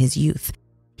tortured in his youth.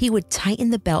 He would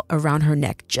tighten the belt around her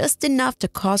neck just enough to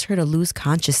cause her to lose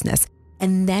consciousness,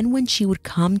 and then when she would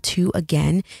come to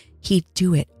again, he'd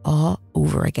do it all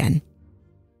over again.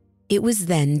 It was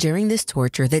then, during this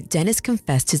torture, that Dennis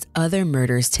confessed his other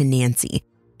murders to Nancy,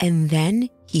 and then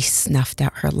he snuffed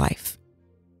out her life.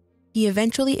 He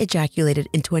eventually ejaculated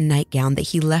into a nightgown that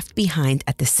he left behind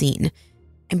at the scene.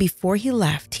 And before he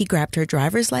left, he grabbed her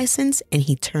driver's license and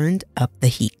he turned up the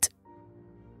heat.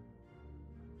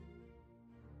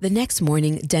 The next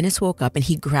morning, Dennis woke up and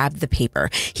he grabbed the paper.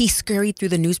 He scurried through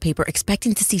the newspaper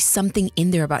expecting to see something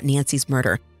in there about Nancy's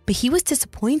murder. But he was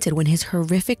disappointed when his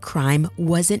horrific crime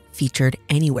wasn't featured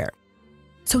anywhere.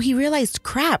 So he realized,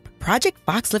 crap, Project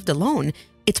Fox lived alone.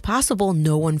 It's possible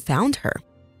no one found her.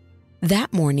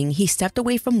 That morning, he stepped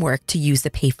away from work to use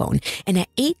the payphone, and at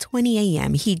 8:20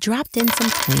 a.m., he dropped in some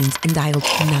coins and dialed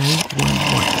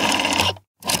 911.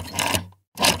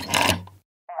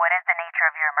 What is the nature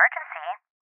of your emergency?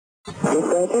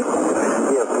 Dispatcher?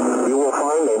 Yes, you will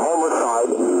find a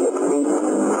homicide at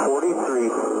 843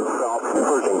 South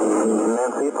Pershing.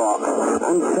 Nancy Fox.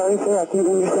 I'm sorry, sir, I can't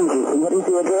understand you. What is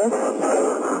the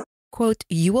address? Quote,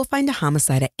 you will find a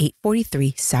homicide at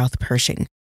 843 South Pershing.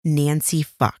 Nancy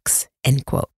Fox, end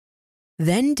quote.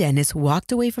 Then Dennis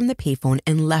walked away from the payphone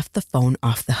and left the phone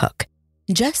off the hook.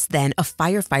 Just then, a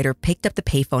firefighter picked up the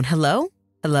payphone.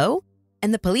 Hello?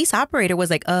 And the police operator was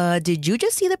like, did you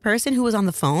just see the person who was on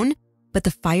the phone? But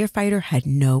the firefighter had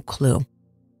no clue.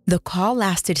 The call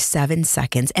lasted 7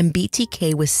 seconds and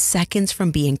BTK was seconds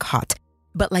from being caught.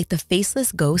 But like the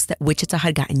faceless ghost that Wichita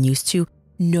had gotten used to,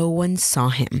 no one saw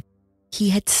him.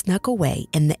 He had snuck away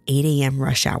in the 8 a.m.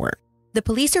 rush hour. The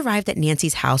police arrived at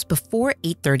Nancy's house before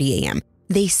 8:30 a.m.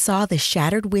 They saw the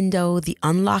shattered window, the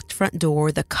unlocked front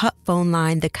door, the cut phone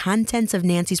line, the contents of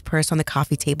Nancy's purse on the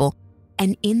coffee table,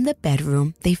 and in the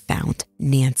bedroom, they found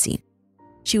Nancy.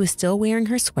 She was still wearing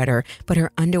her sweater, but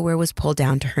her underwear was pulled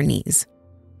down to her knees.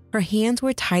 Her hands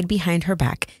were tied behind her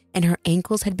back, and her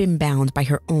ankles had been bound by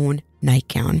her own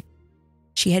nightgown.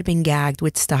 She had been gagged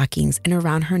with stockings, and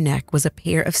around her neck was a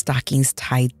pair of stockings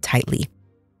tied tightly.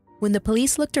 When the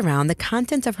police looked around, the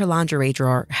contents of her lingerie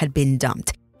drawer had been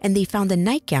dumped, and they found a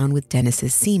nightgown with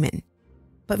Dennis's semen.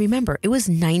 But remember, it was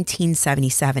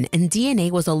 1977, and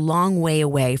DNA was a long way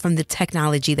away from the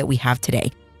technology that we have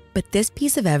today. But this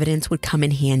piece of evidence would come in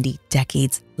handy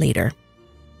decades later.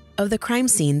 Of the crime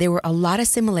scene, there were a lot of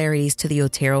similarities to the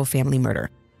Otero family murder.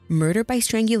 Murder by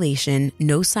strangulation,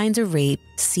 no signs of rape,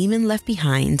 semen left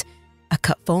behind, a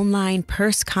cut phone line,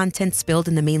 purse contents spilled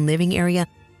in the main living area,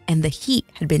 and the heat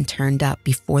had been turned up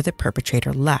before the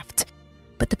perpetrator left.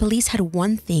 But the police had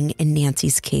one thing in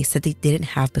Nancy's case that they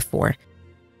didn't have before: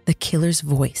 the killer's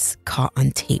voice caught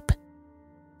on tape.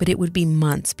 But it would be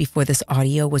months before this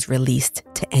audio was released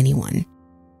to anyone.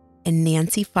 And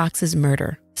Nancy Fox's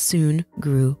murder soon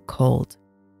grew cold.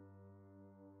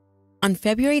 On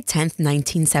February 10th,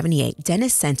 1978,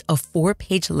 Dennis sent a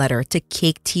 4-page letter to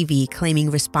Cake TV claiming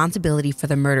responsibility for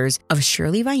the murders of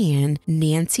Shirley Vian,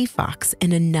 Nancy Fox,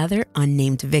 and another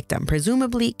unnamed victim,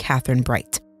 presumably Catherine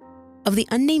Bright. Of the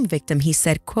unnamed victim, he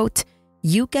said, quote,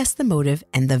 you guessed the motive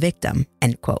and the victim,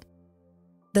 end quote.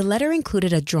 The letter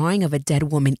included a drawing of a dead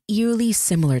woman eerily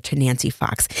similar to Nancy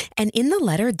Fox. And in the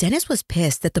letter, Dennis was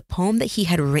pissed that the poem that he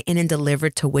had written and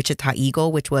delivered to Wichita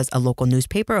Eagle, which was a local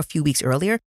newspaper a few weeks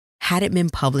earlier, hadn't been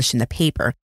published in the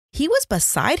paper. He was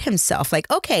beside himself,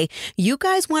 like, okay, you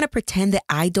guys want to pretend that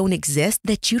I don't exist,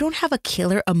 that you don't have a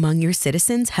killer among your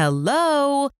citizens?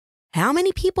 Hello? How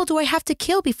many people do I have to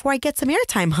kill before I get some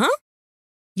airtime, huh?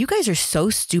 You guys are so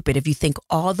stupid if you think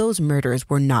all those murders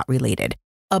were not related.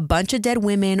 A bunch of dead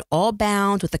women, all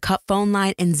bound with a cut phone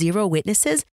line and 0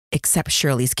 witnesses, except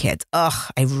Shirley's kids.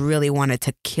 Ugh, I really wanted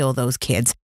to kill those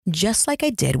kids, just like I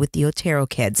did with the Otero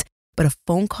kids. But a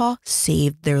phone call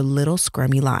saved their little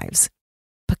squirmy lives.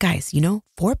 But guys,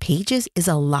 4 pages is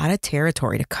a lot of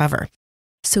territory to cover.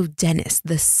 So Dennis,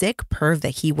 the sick perv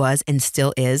that he was and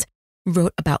still is,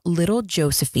 wrote about little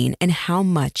Josephine and how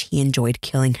much he enjoyed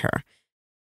killing her.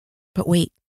 But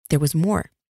wait, there was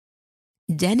more.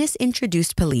 Dennis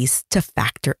introduced police to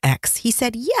Factor X. He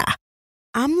said, yeah,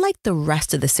 I'm like the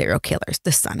rest of the serial killers,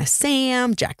 the Son of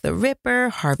Sam, Jack the Ripper,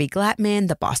 Harvey Glatman,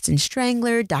 the Boston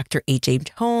Strangler, Dr. H.H.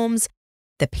 Holmes,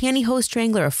 the Pantyhose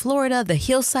Strangler of Florida, the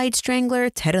Hillside Strangler,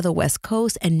 Ted of the West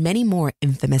Coast, and many more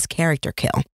infamous character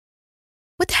kill.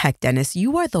 What the heck, Dennis?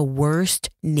 You are the worst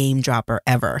name dropper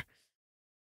ever.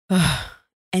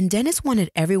 And Dennis wanted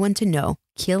everyone to know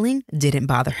killing didn't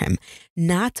bother him.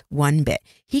 Not one bit.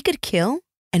 He could kill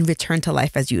and return to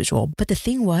life as usual. But the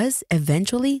thing was,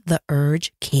 eventually the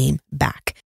urge came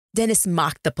back. Dennis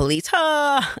mocked the police.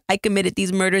 I committed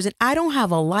these murders and I don't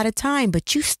have a lot of time,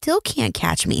 but you still can't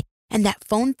catch me. And that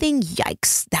phone thing,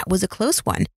 yikes, that was a close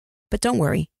one. But don't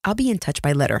worry, I'll be in touch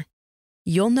by letter.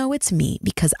 You'll know it's me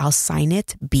because I'll sign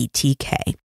it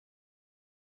BTK.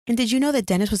 And did you know that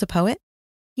Dennis was a poet?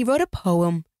 He wrote a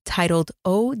poem titled,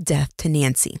 "Oh, Death to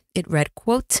Nancy." It read,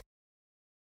 quote,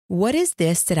 "What is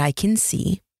this that I can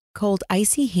see? Cold,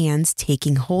 icy hands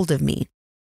taking hold of me.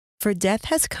 For death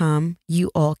has come,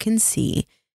 you all can see.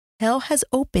 Hell has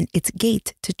opened its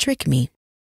gate to trick me.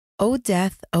 Oh,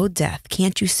 death,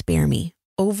 can't you spare me?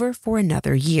 Over for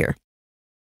another year.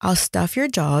 I'll stuff your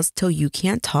jaws till you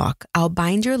can't talk. I'll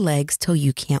bind your legs till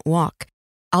you can't walk.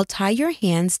 I'll tie your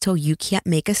hands till you can't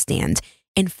make a stand.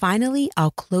 And finally,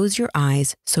 I'll close your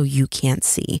eyes so you can't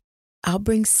see. I'll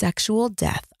bring sexual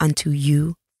death unto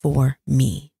you for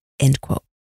me." End quote.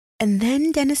 And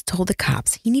then Dennis told the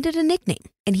cops he needed a nickname,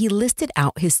 and he listed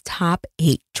out his top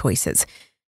 8 choices.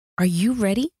 Are you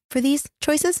ready for these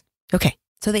choices? Okay,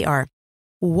 so they are: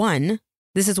 1,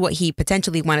 this is what he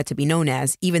potentially wanted to be known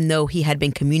as, even though he had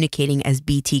been communicating as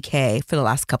BTK for the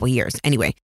last couple years.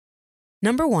 Anyway,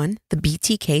 number 1, the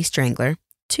BTK Strangler.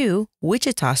 2,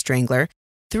 Wichita Strangler.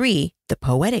 3, the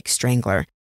Poetic Strangler.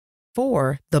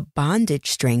 4, the Bondage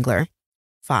Strangler.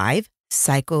 5,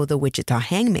 Psycho the Wichita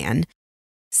Hangman.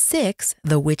 6,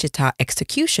 the Wichita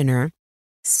Executioner.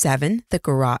 7, the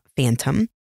Garrote Phantom.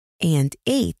 And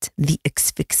 8, the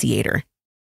Asphyxiator.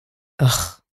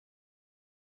 Ugh.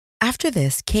 After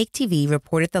this, Cake TV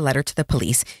reported the letter to the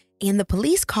police, and the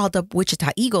police called up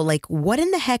Wichita Eagle like, what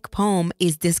in the heck poem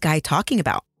is this guy talking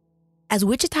about? As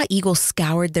Wichita Eagle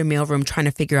scoured their mailroom trying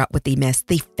to figure out what they missed,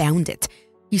 they found it.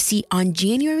 You see, on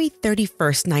January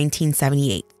 31st,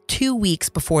 1978, 2 weeks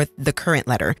before the current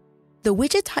letter, the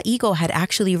Wichita Eagle had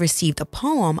actually received a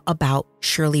poem about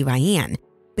Shirley Ryan,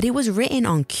 but it was written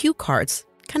on cue cards,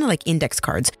 kind of like index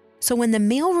cards. So when the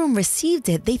mailroom received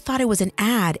it, they thought it was an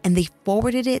ad and they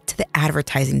forwarded it to the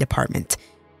advertising department.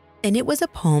 And it was a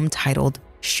poem titled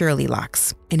Shirley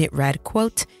Locks, and it read,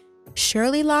 quote,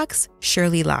 Shirley Locks,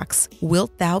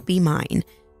 wilt thou be mine?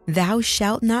 Thou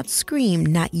shalt not scream,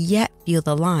 not yet feel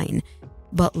the line,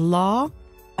 but law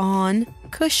on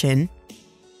cushion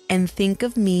and think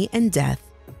of me and death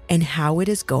and how it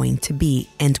is going to be,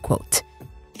 end quote.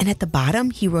 And at the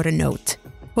bottom, he wrote a note,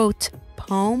 quote,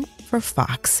 poem for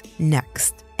Fox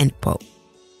next, end quote.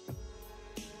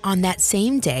 On that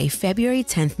same day, February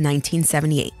 10th,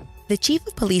 1978, the chief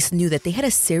of police knew that they had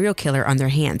a serial killer on their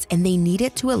hands and they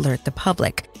needed to alert the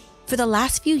public. For the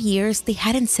last few years, they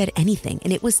hadn't said anything,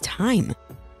 and it was time.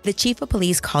 The chief of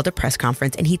police called a press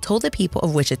conference and he told the people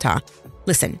of Wichita,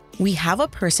 listen, we have a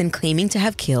person claiming to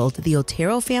have killed the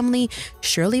Otero family,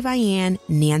 Shirley Ryan,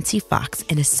 Nancy Fox,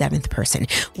 and a 7th person.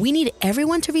 We need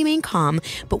everyone to remain calm,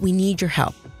 but we need your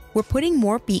help. We're putting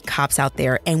more beat cops out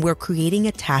there and we're creating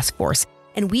a task force.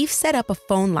 And we've set up a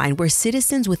phone line where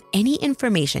citizens with any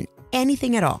information,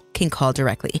 anything at all, can call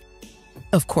directly.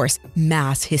 Of course,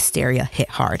 mass hysteria hit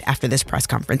hard after this press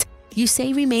conference. You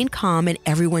say remain calm and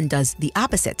everyone does the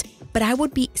opposite. But I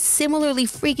would be similarly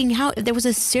freaking out if there was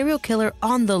a serial killer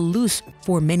on the loose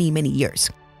for many, many years.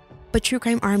 But True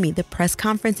Crime Army, the press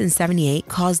conference in 78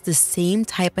 caused the same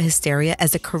type of hysteria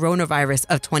as the coronavirus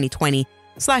of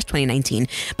 2020/2019,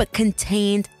 but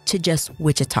contained to just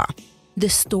Wichita. The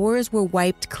stores were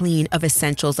wiped clean of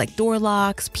essentials like door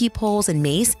locks, peepholes, and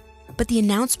mace, but the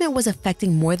announcement was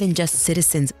affecting more than just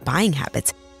citizens' buying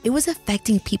habits. It was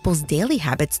affecting people's daily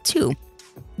habits too.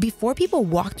 Before people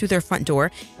walked through their front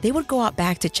door, they would go out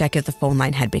back to check if the phone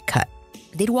line had been cut.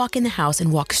 They'd walk in the house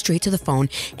and walk straight to the phone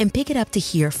and pick it up to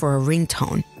hear for a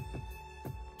ringtone.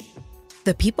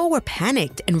 The people were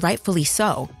panicked, and rightfully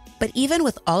so. But even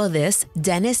with all of this,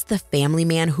 Dennis, the family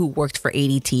man who worked for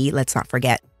ADT, let's not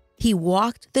forget, he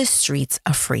walked the streets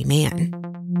a free man.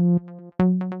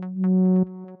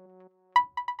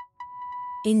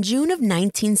 In June of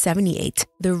 1978,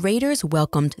 the Raiders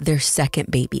welcomed their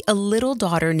second baby, a little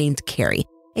daughter named Carrie,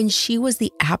 and she was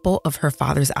the apple of her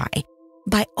father's eye.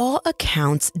 By all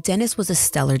accounts, Dennis was a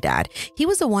stellar dad. He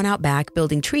was the one out back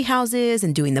building tree houses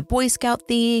and doing the Boy Scout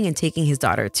thing and taking his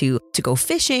daughter to go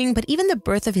fishing, but even the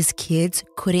birth of his kids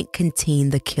couldn't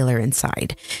contain the killer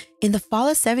inside. In the fall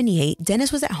of 78,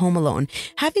 Dennis was at home alone,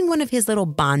 having one of his little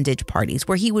bondage parties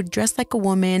where he would dress like a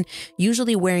woman,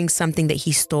 usually wearing something that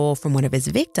he stole from one of his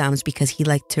victims because he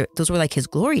liked to, those were like his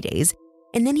glory days.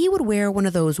 And then he would wear one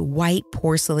of those white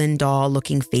porcelain doll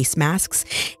looking face masks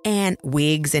and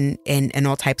wigs and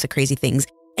all types of crazy things.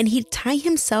 And he'd tie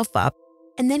himself up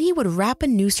and then he would wrap a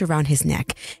noose around his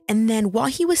neck. And then while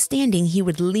he was standing, he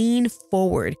would lean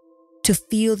forward to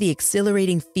feel the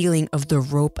exhilarating feeling of the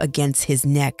rope against his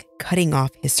neck, cutting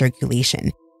off his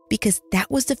circulation. Because that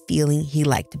was the feeling he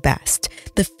liked best,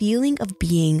 the feeling of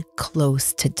being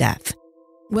close to death.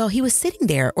 Well, he was sitting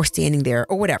there or standing there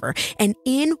or whatever, and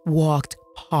in walked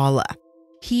Paula.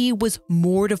 He was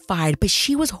mortified, but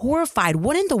she was horrified.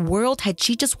 What in the world had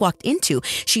she just walked into?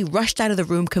 She rushed out of the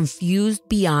room, confused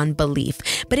beyond belief.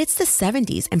 But it's the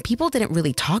 70s and people didn't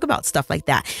really talk about stuff like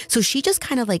that. So she just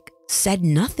kind of said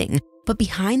nothing. But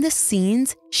behind the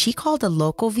scenes, she called a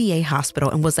local VA hospital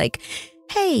and was like,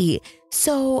 hey,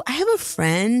 so I have a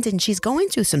friend and she's going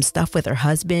through some stuff with her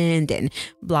husband and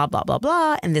blah, blah, blah,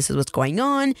 blah. And this is what's going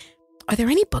on. Are there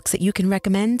any books that you can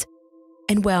recommend?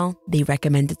 And well, they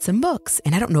recommended some books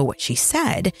and I don't know what she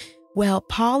said. Well,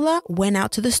 Paula went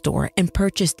out to the store and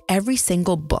purchased every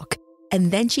single book.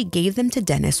 And then she gave them to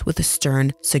Dennis with a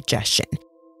stern suggestion.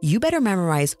 You better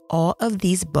memorize all of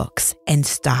these books and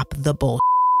stop the bull.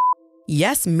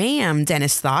 Yes, ma'am,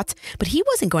 Dennis thought, but he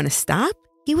wasn't going to stop.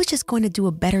 He was just going to do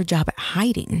a better job at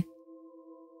hiding.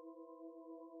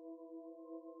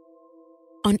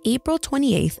 On April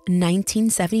 28th,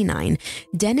 1979,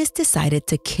 Dennis decided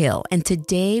to kill, and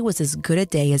today was as good a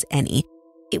day as any.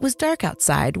 It was dark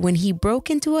outside when he broke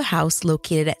into a house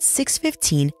located at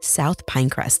 615 South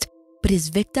Pinecrest, but his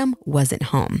victim wasn't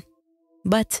home.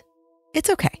 But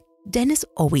it's okay. Dennis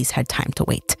always had time to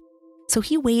wait. So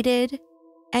he waited,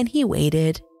 and he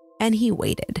waited, and he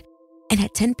waited. And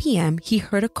at 10 p.m., he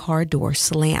heard a car door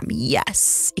slam.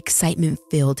 Yes, excitement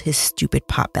filled his stupid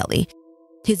potbelly.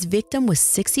 His victim was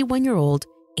 61-year-old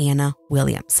Anna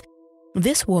Williams.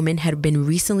 This woman had been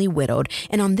recently widowed,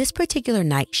 and on this particular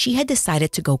night, she had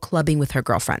decided to go clubbing with her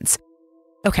girlfriends.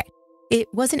 Okay, it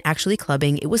wasn't actually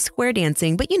clubbing, it was square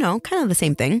dancing, but kind of the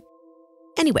same thing.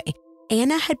 Anyway,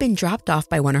 Anna had been dropped off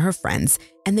by one of her friends,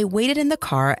 and they waited in the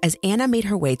car as Anna made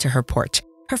her way to her porch.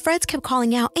 Her friends kept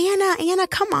calling out, Anna,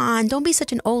 come on, don't be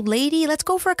such an old lady, let's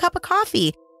go for a cup of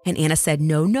coffee. And Anna said,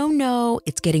 no,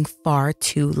 it's getting far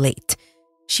too late.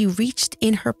 She reached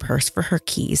in her purse for her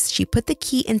keys. She put the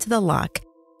key into the lock,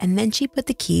 and then she put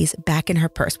the keys back in her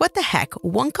purse. What the heck?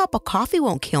 One cup of coffee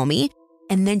won't kill me.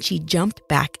 And then she jumped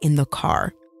back in the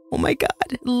car. Oh my God.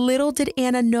 Little did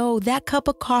Anna know that cup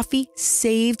of coffee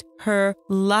saved her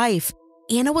life.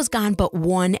 Anna was gone but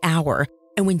 1 hour.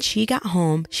 And when she got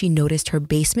home, she noticed her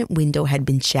basement window had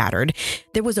been shattered.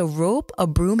 There was a rope, a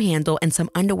broom handle, and some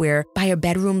underwear by her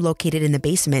bedroom located in the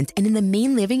basement. And in the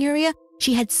main living area,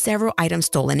 she had several items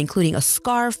stolen, including a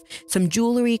scarf, some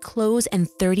jewelry, clothes, and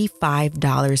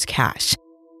 $35 cash.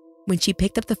 When she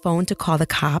picked up the phone to call the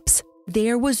cops,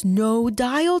 there was no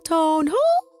dial tone.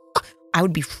 I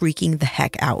would be freaking the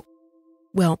heck out.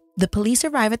 Well, the police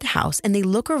arrive at the house and they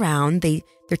look around.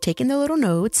 They're taking their little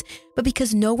notes, but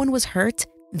because no one was hurt,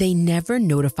 they never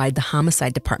notified the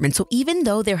homicide department. So even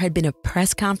though there had been a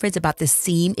press conference about the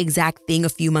same exact thing a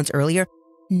few months earlier,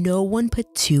 no one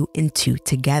put two and two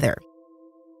together.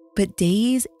 But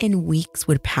days and weeks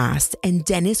would pass and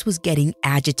Dennis was getting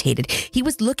agitated. He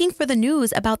was looking for the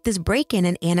news about this break-in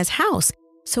in Anna's house.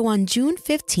 So on June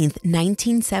 15th,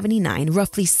 1979,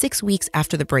 roughly 6 weeks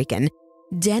after the break-in,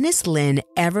 Dennis Lynn,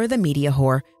 ever the media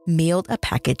whore, mailed a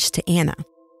package to Anna.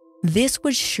 This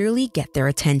would surely get their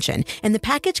attention, and the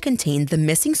package contained the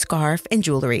missing scarf and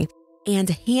jewelry and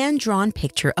a hand-drawn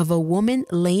picture of a woman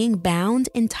laying bound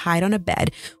and tied on a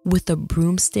bed with a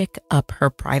broomstick up her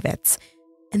privates.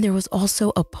 And there was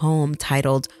also a poem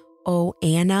titled, "Oh,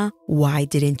 Anna, why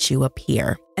didn't you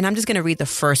appear?" And I'm just going to read the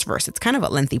first verse. It's kind of a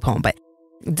lengthy poem, but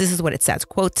this is what it says.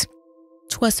 Quote,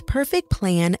 "'Twas perfect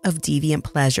plan of deviant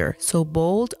pleasure, so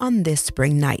bold on this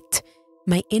spring night.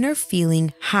 My inner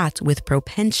feeling hot with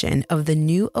propension of the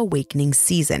new awakening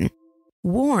season.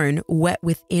 Worn, wet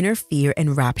with inner fear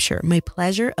and rapture, my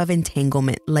pleasure of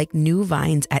entanglement like new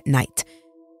vines at night.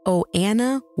 Oh,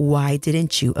 Anna, why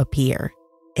didn't you appear?"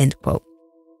 End quote.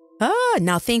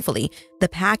 Now thankfully, the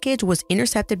package was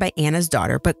intercepted by Anna's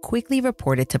daughter, but quickly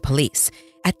reported to police.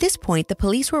 At this point, the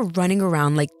police were running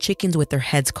around like chickens with their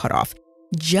heads cut off,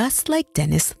 just like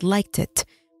Dennis liked it.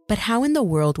 But how in the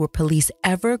world were police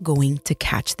ever going to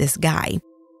catch this guy?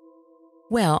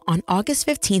 Well, on August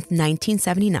 15th,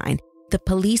 1979, the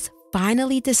police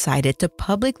finally decided to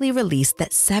publicly release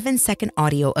that 7-second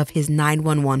audio of his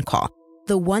 911 call,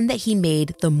 the one that he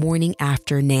made the morning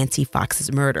after Nancy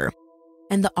Fox's murder.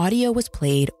 And the audio was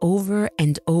played over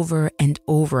and over and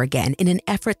over again in an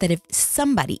effort that if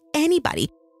anybody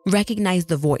recognized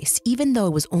the voice, even though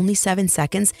it was only 7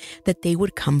 seconds, that they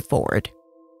would come forward.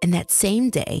 And that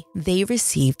same day, they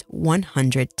received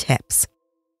 100 tips.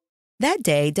 That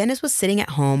day, Dennis was sitting at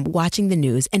home watching the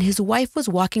news, and his wife was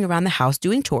walking around the house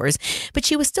doing chores, but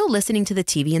she was still listening to the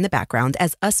TV in the background,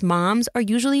 as us moms are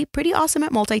usually pretty awesome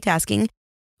at multitasking.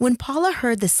 When Paula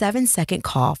heard the 7-second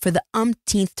call for the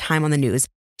umpteenth time on the news,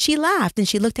 she laughed and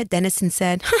she looked at Dennis and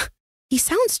said, he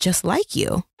sounds just like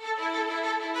you.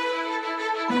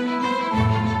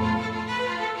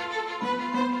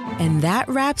 And that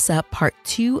wraps up part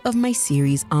 2 of my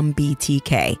series on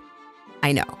BTK.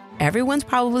 I know, everyone's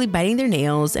probably biting their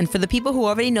nails, and for the people who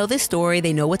already know this story,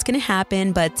 they know what's going to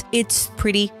happen, but it's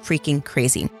pretty freaking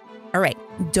crazy. All right,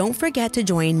 don't forget to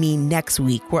join me next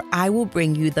week where I will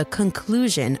bring you the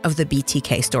conclusion of the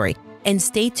BTK story. And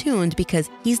stay tuned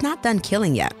because he's not done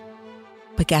killing yet.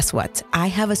 But guess what? I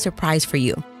have a surprise for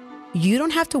you. You don't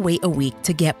have to wait a week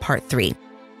to get part 3.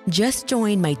 Just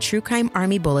join my True Crime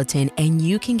Army Bulletin and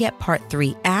you can get part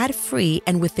 3 ad-free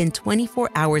and within 24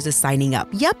 hours of signing up.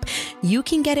 Yep, you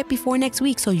can get it before next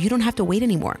week so you don't have to wait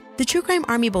anymore. The True Crime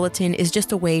Army Bulletin is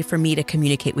just a way for me to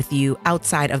communicate with you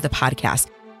outside of the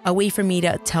podcast. A way for me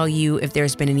to tell you if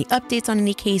there's been any updates on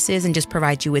any cases and just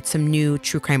provide you with some new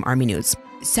True Crime Army news.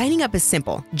 Signing up is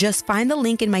simple. Just find the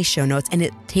link in my show notes and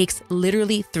it takes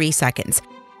literally 3 seconds.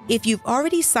 If you've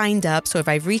already signed up, so if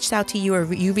I've reached out to you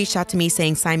or you reached out to me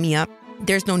saying sign me up,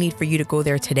 there's no need for you to go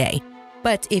there today.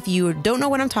 But if you don't know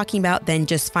what I'm talking about, then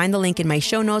just find the link in my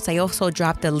show notes. I also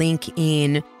dropped a link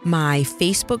in my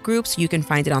Facebook group, so you can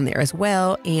find it on there as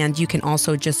well. And you can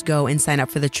also just go and sign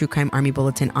up for the True Crime Army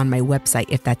Bulletin on my website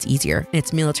if that's easier. It's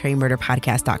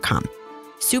militarymurderpodcast.com.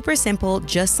 Super simple,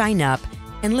 just sign up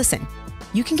and listen.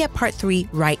 You can get part 3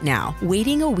 right now.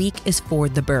 Waiting a week is for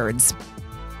the birds.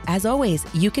 As always,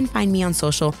 you can find me on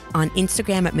social on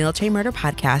Instagram at Military Murder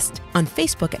Podcast, on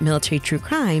Facebook at Military True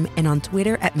Crime, and on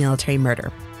Twitter at Military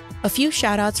Murder. A few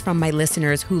shout outs from my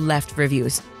listeners who left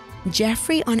reviews.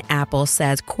 Jeffrey on Apple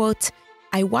says, quote,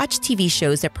 I watch TV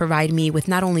shows that provide me with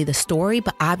not only the story,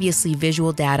 but obviously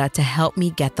visual data to help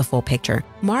me get the full picture.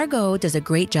 Margot does a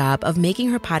great job of making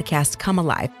her podcast come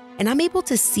alive, and I'm able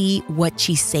to see what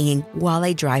she's saying while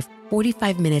I drive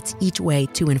 45 minutes each way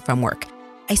to and from work.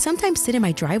 I sometimes sit in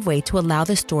my driveway to allow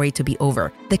the story to be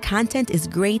over. The content is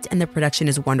great and the production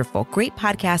is wonderful. Great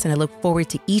podcast, and I look forward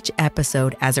to each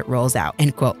episode as it rolls out,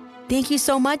 end quote. Thank you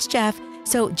so much, Jeff.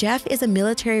 So Jeff is a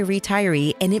military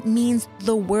retiree, and it means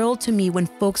the world to me when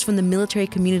folks from the military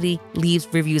community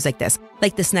leave reviews like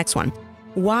this next one.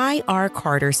 Y.R.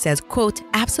 Carter says, quote,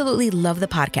 absolutely love the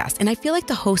podcast, and I feel like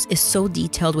the host is so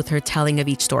detailed with her telling of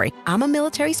each story. I'm a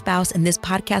military spouse, and this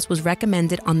podcast was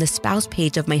recommended on the spouse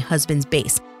page of my husband's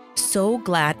base. So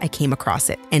glad I came across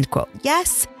it, end quote.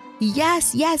 Yes.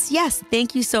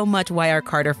 Thank you so much, Y.R.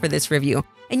 Carter, for this review.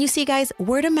 And you see, guys,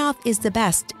 word of mouth is the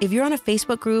best. If you're on a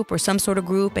Facebook group or some sort of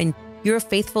group and you're a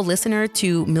faithful listener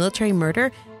to Military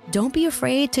Murder, don't be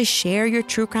afraid to share your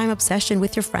true crime obsession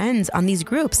with your friends on these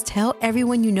groups. Tell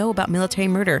everyone you know about Military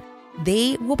Murder.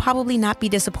 They will probably not be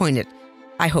disappointed.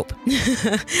 I hope.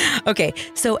 Okay,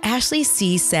 so Ashley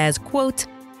C says, quote,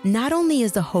 not only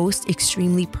is the host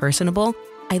extremely personable,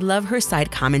 I love her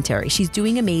side commentary. She's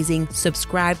doing amazing.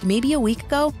 Subscribed maybe a week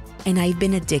ago, and I've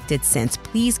been addicted since.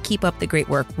 Please keep up the great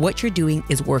work. What you're doing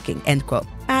is working, end quote.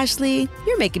 Ashley,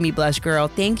 you're making me blush, girl.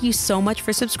 Thank you so much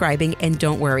for subscribing, and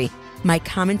don't worry. My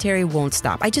commentary won't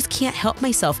stop. I just can't help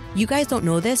myself. You guys don't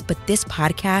know this, but this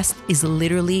podcast is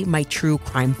literally my true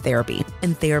crime therapy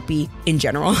and therapy in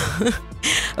general.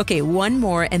 Okay, one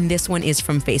more, and this one is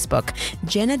from Facebook.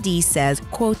 Jenna D says,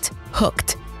 quote,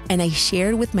 hooked. And I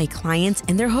shared with my clients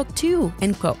and they're hooked too,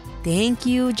 end quote. Thank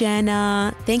you,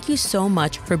 Jenna. Thank you so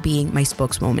much for being my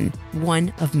spokeswoman,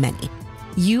 one of many.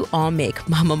 You all make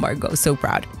Mama Margot so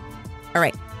proud. All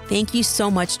right, thank you so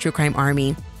much, True Crime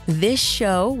Army. This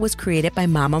show was created by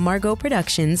Mama Margot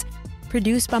Productions,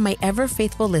 produced by my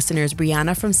ever-faithful listeners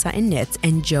Brianna from Sutton Knits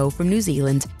and Joe from New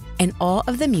Zealand, and all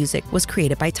of the music was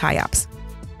created by Tyops.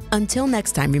 Until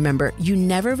next time, remember, you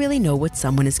never really know what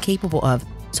someone is capable of,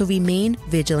 so remain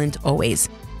vigilant always.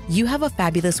 You have a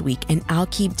fabulous week, and I'll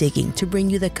keep digging to bring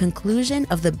you the conclusion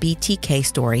of the BTK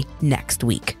story next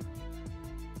week.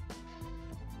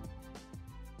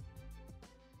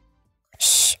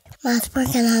 Shh, Mom's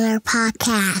working on our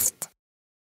podcast.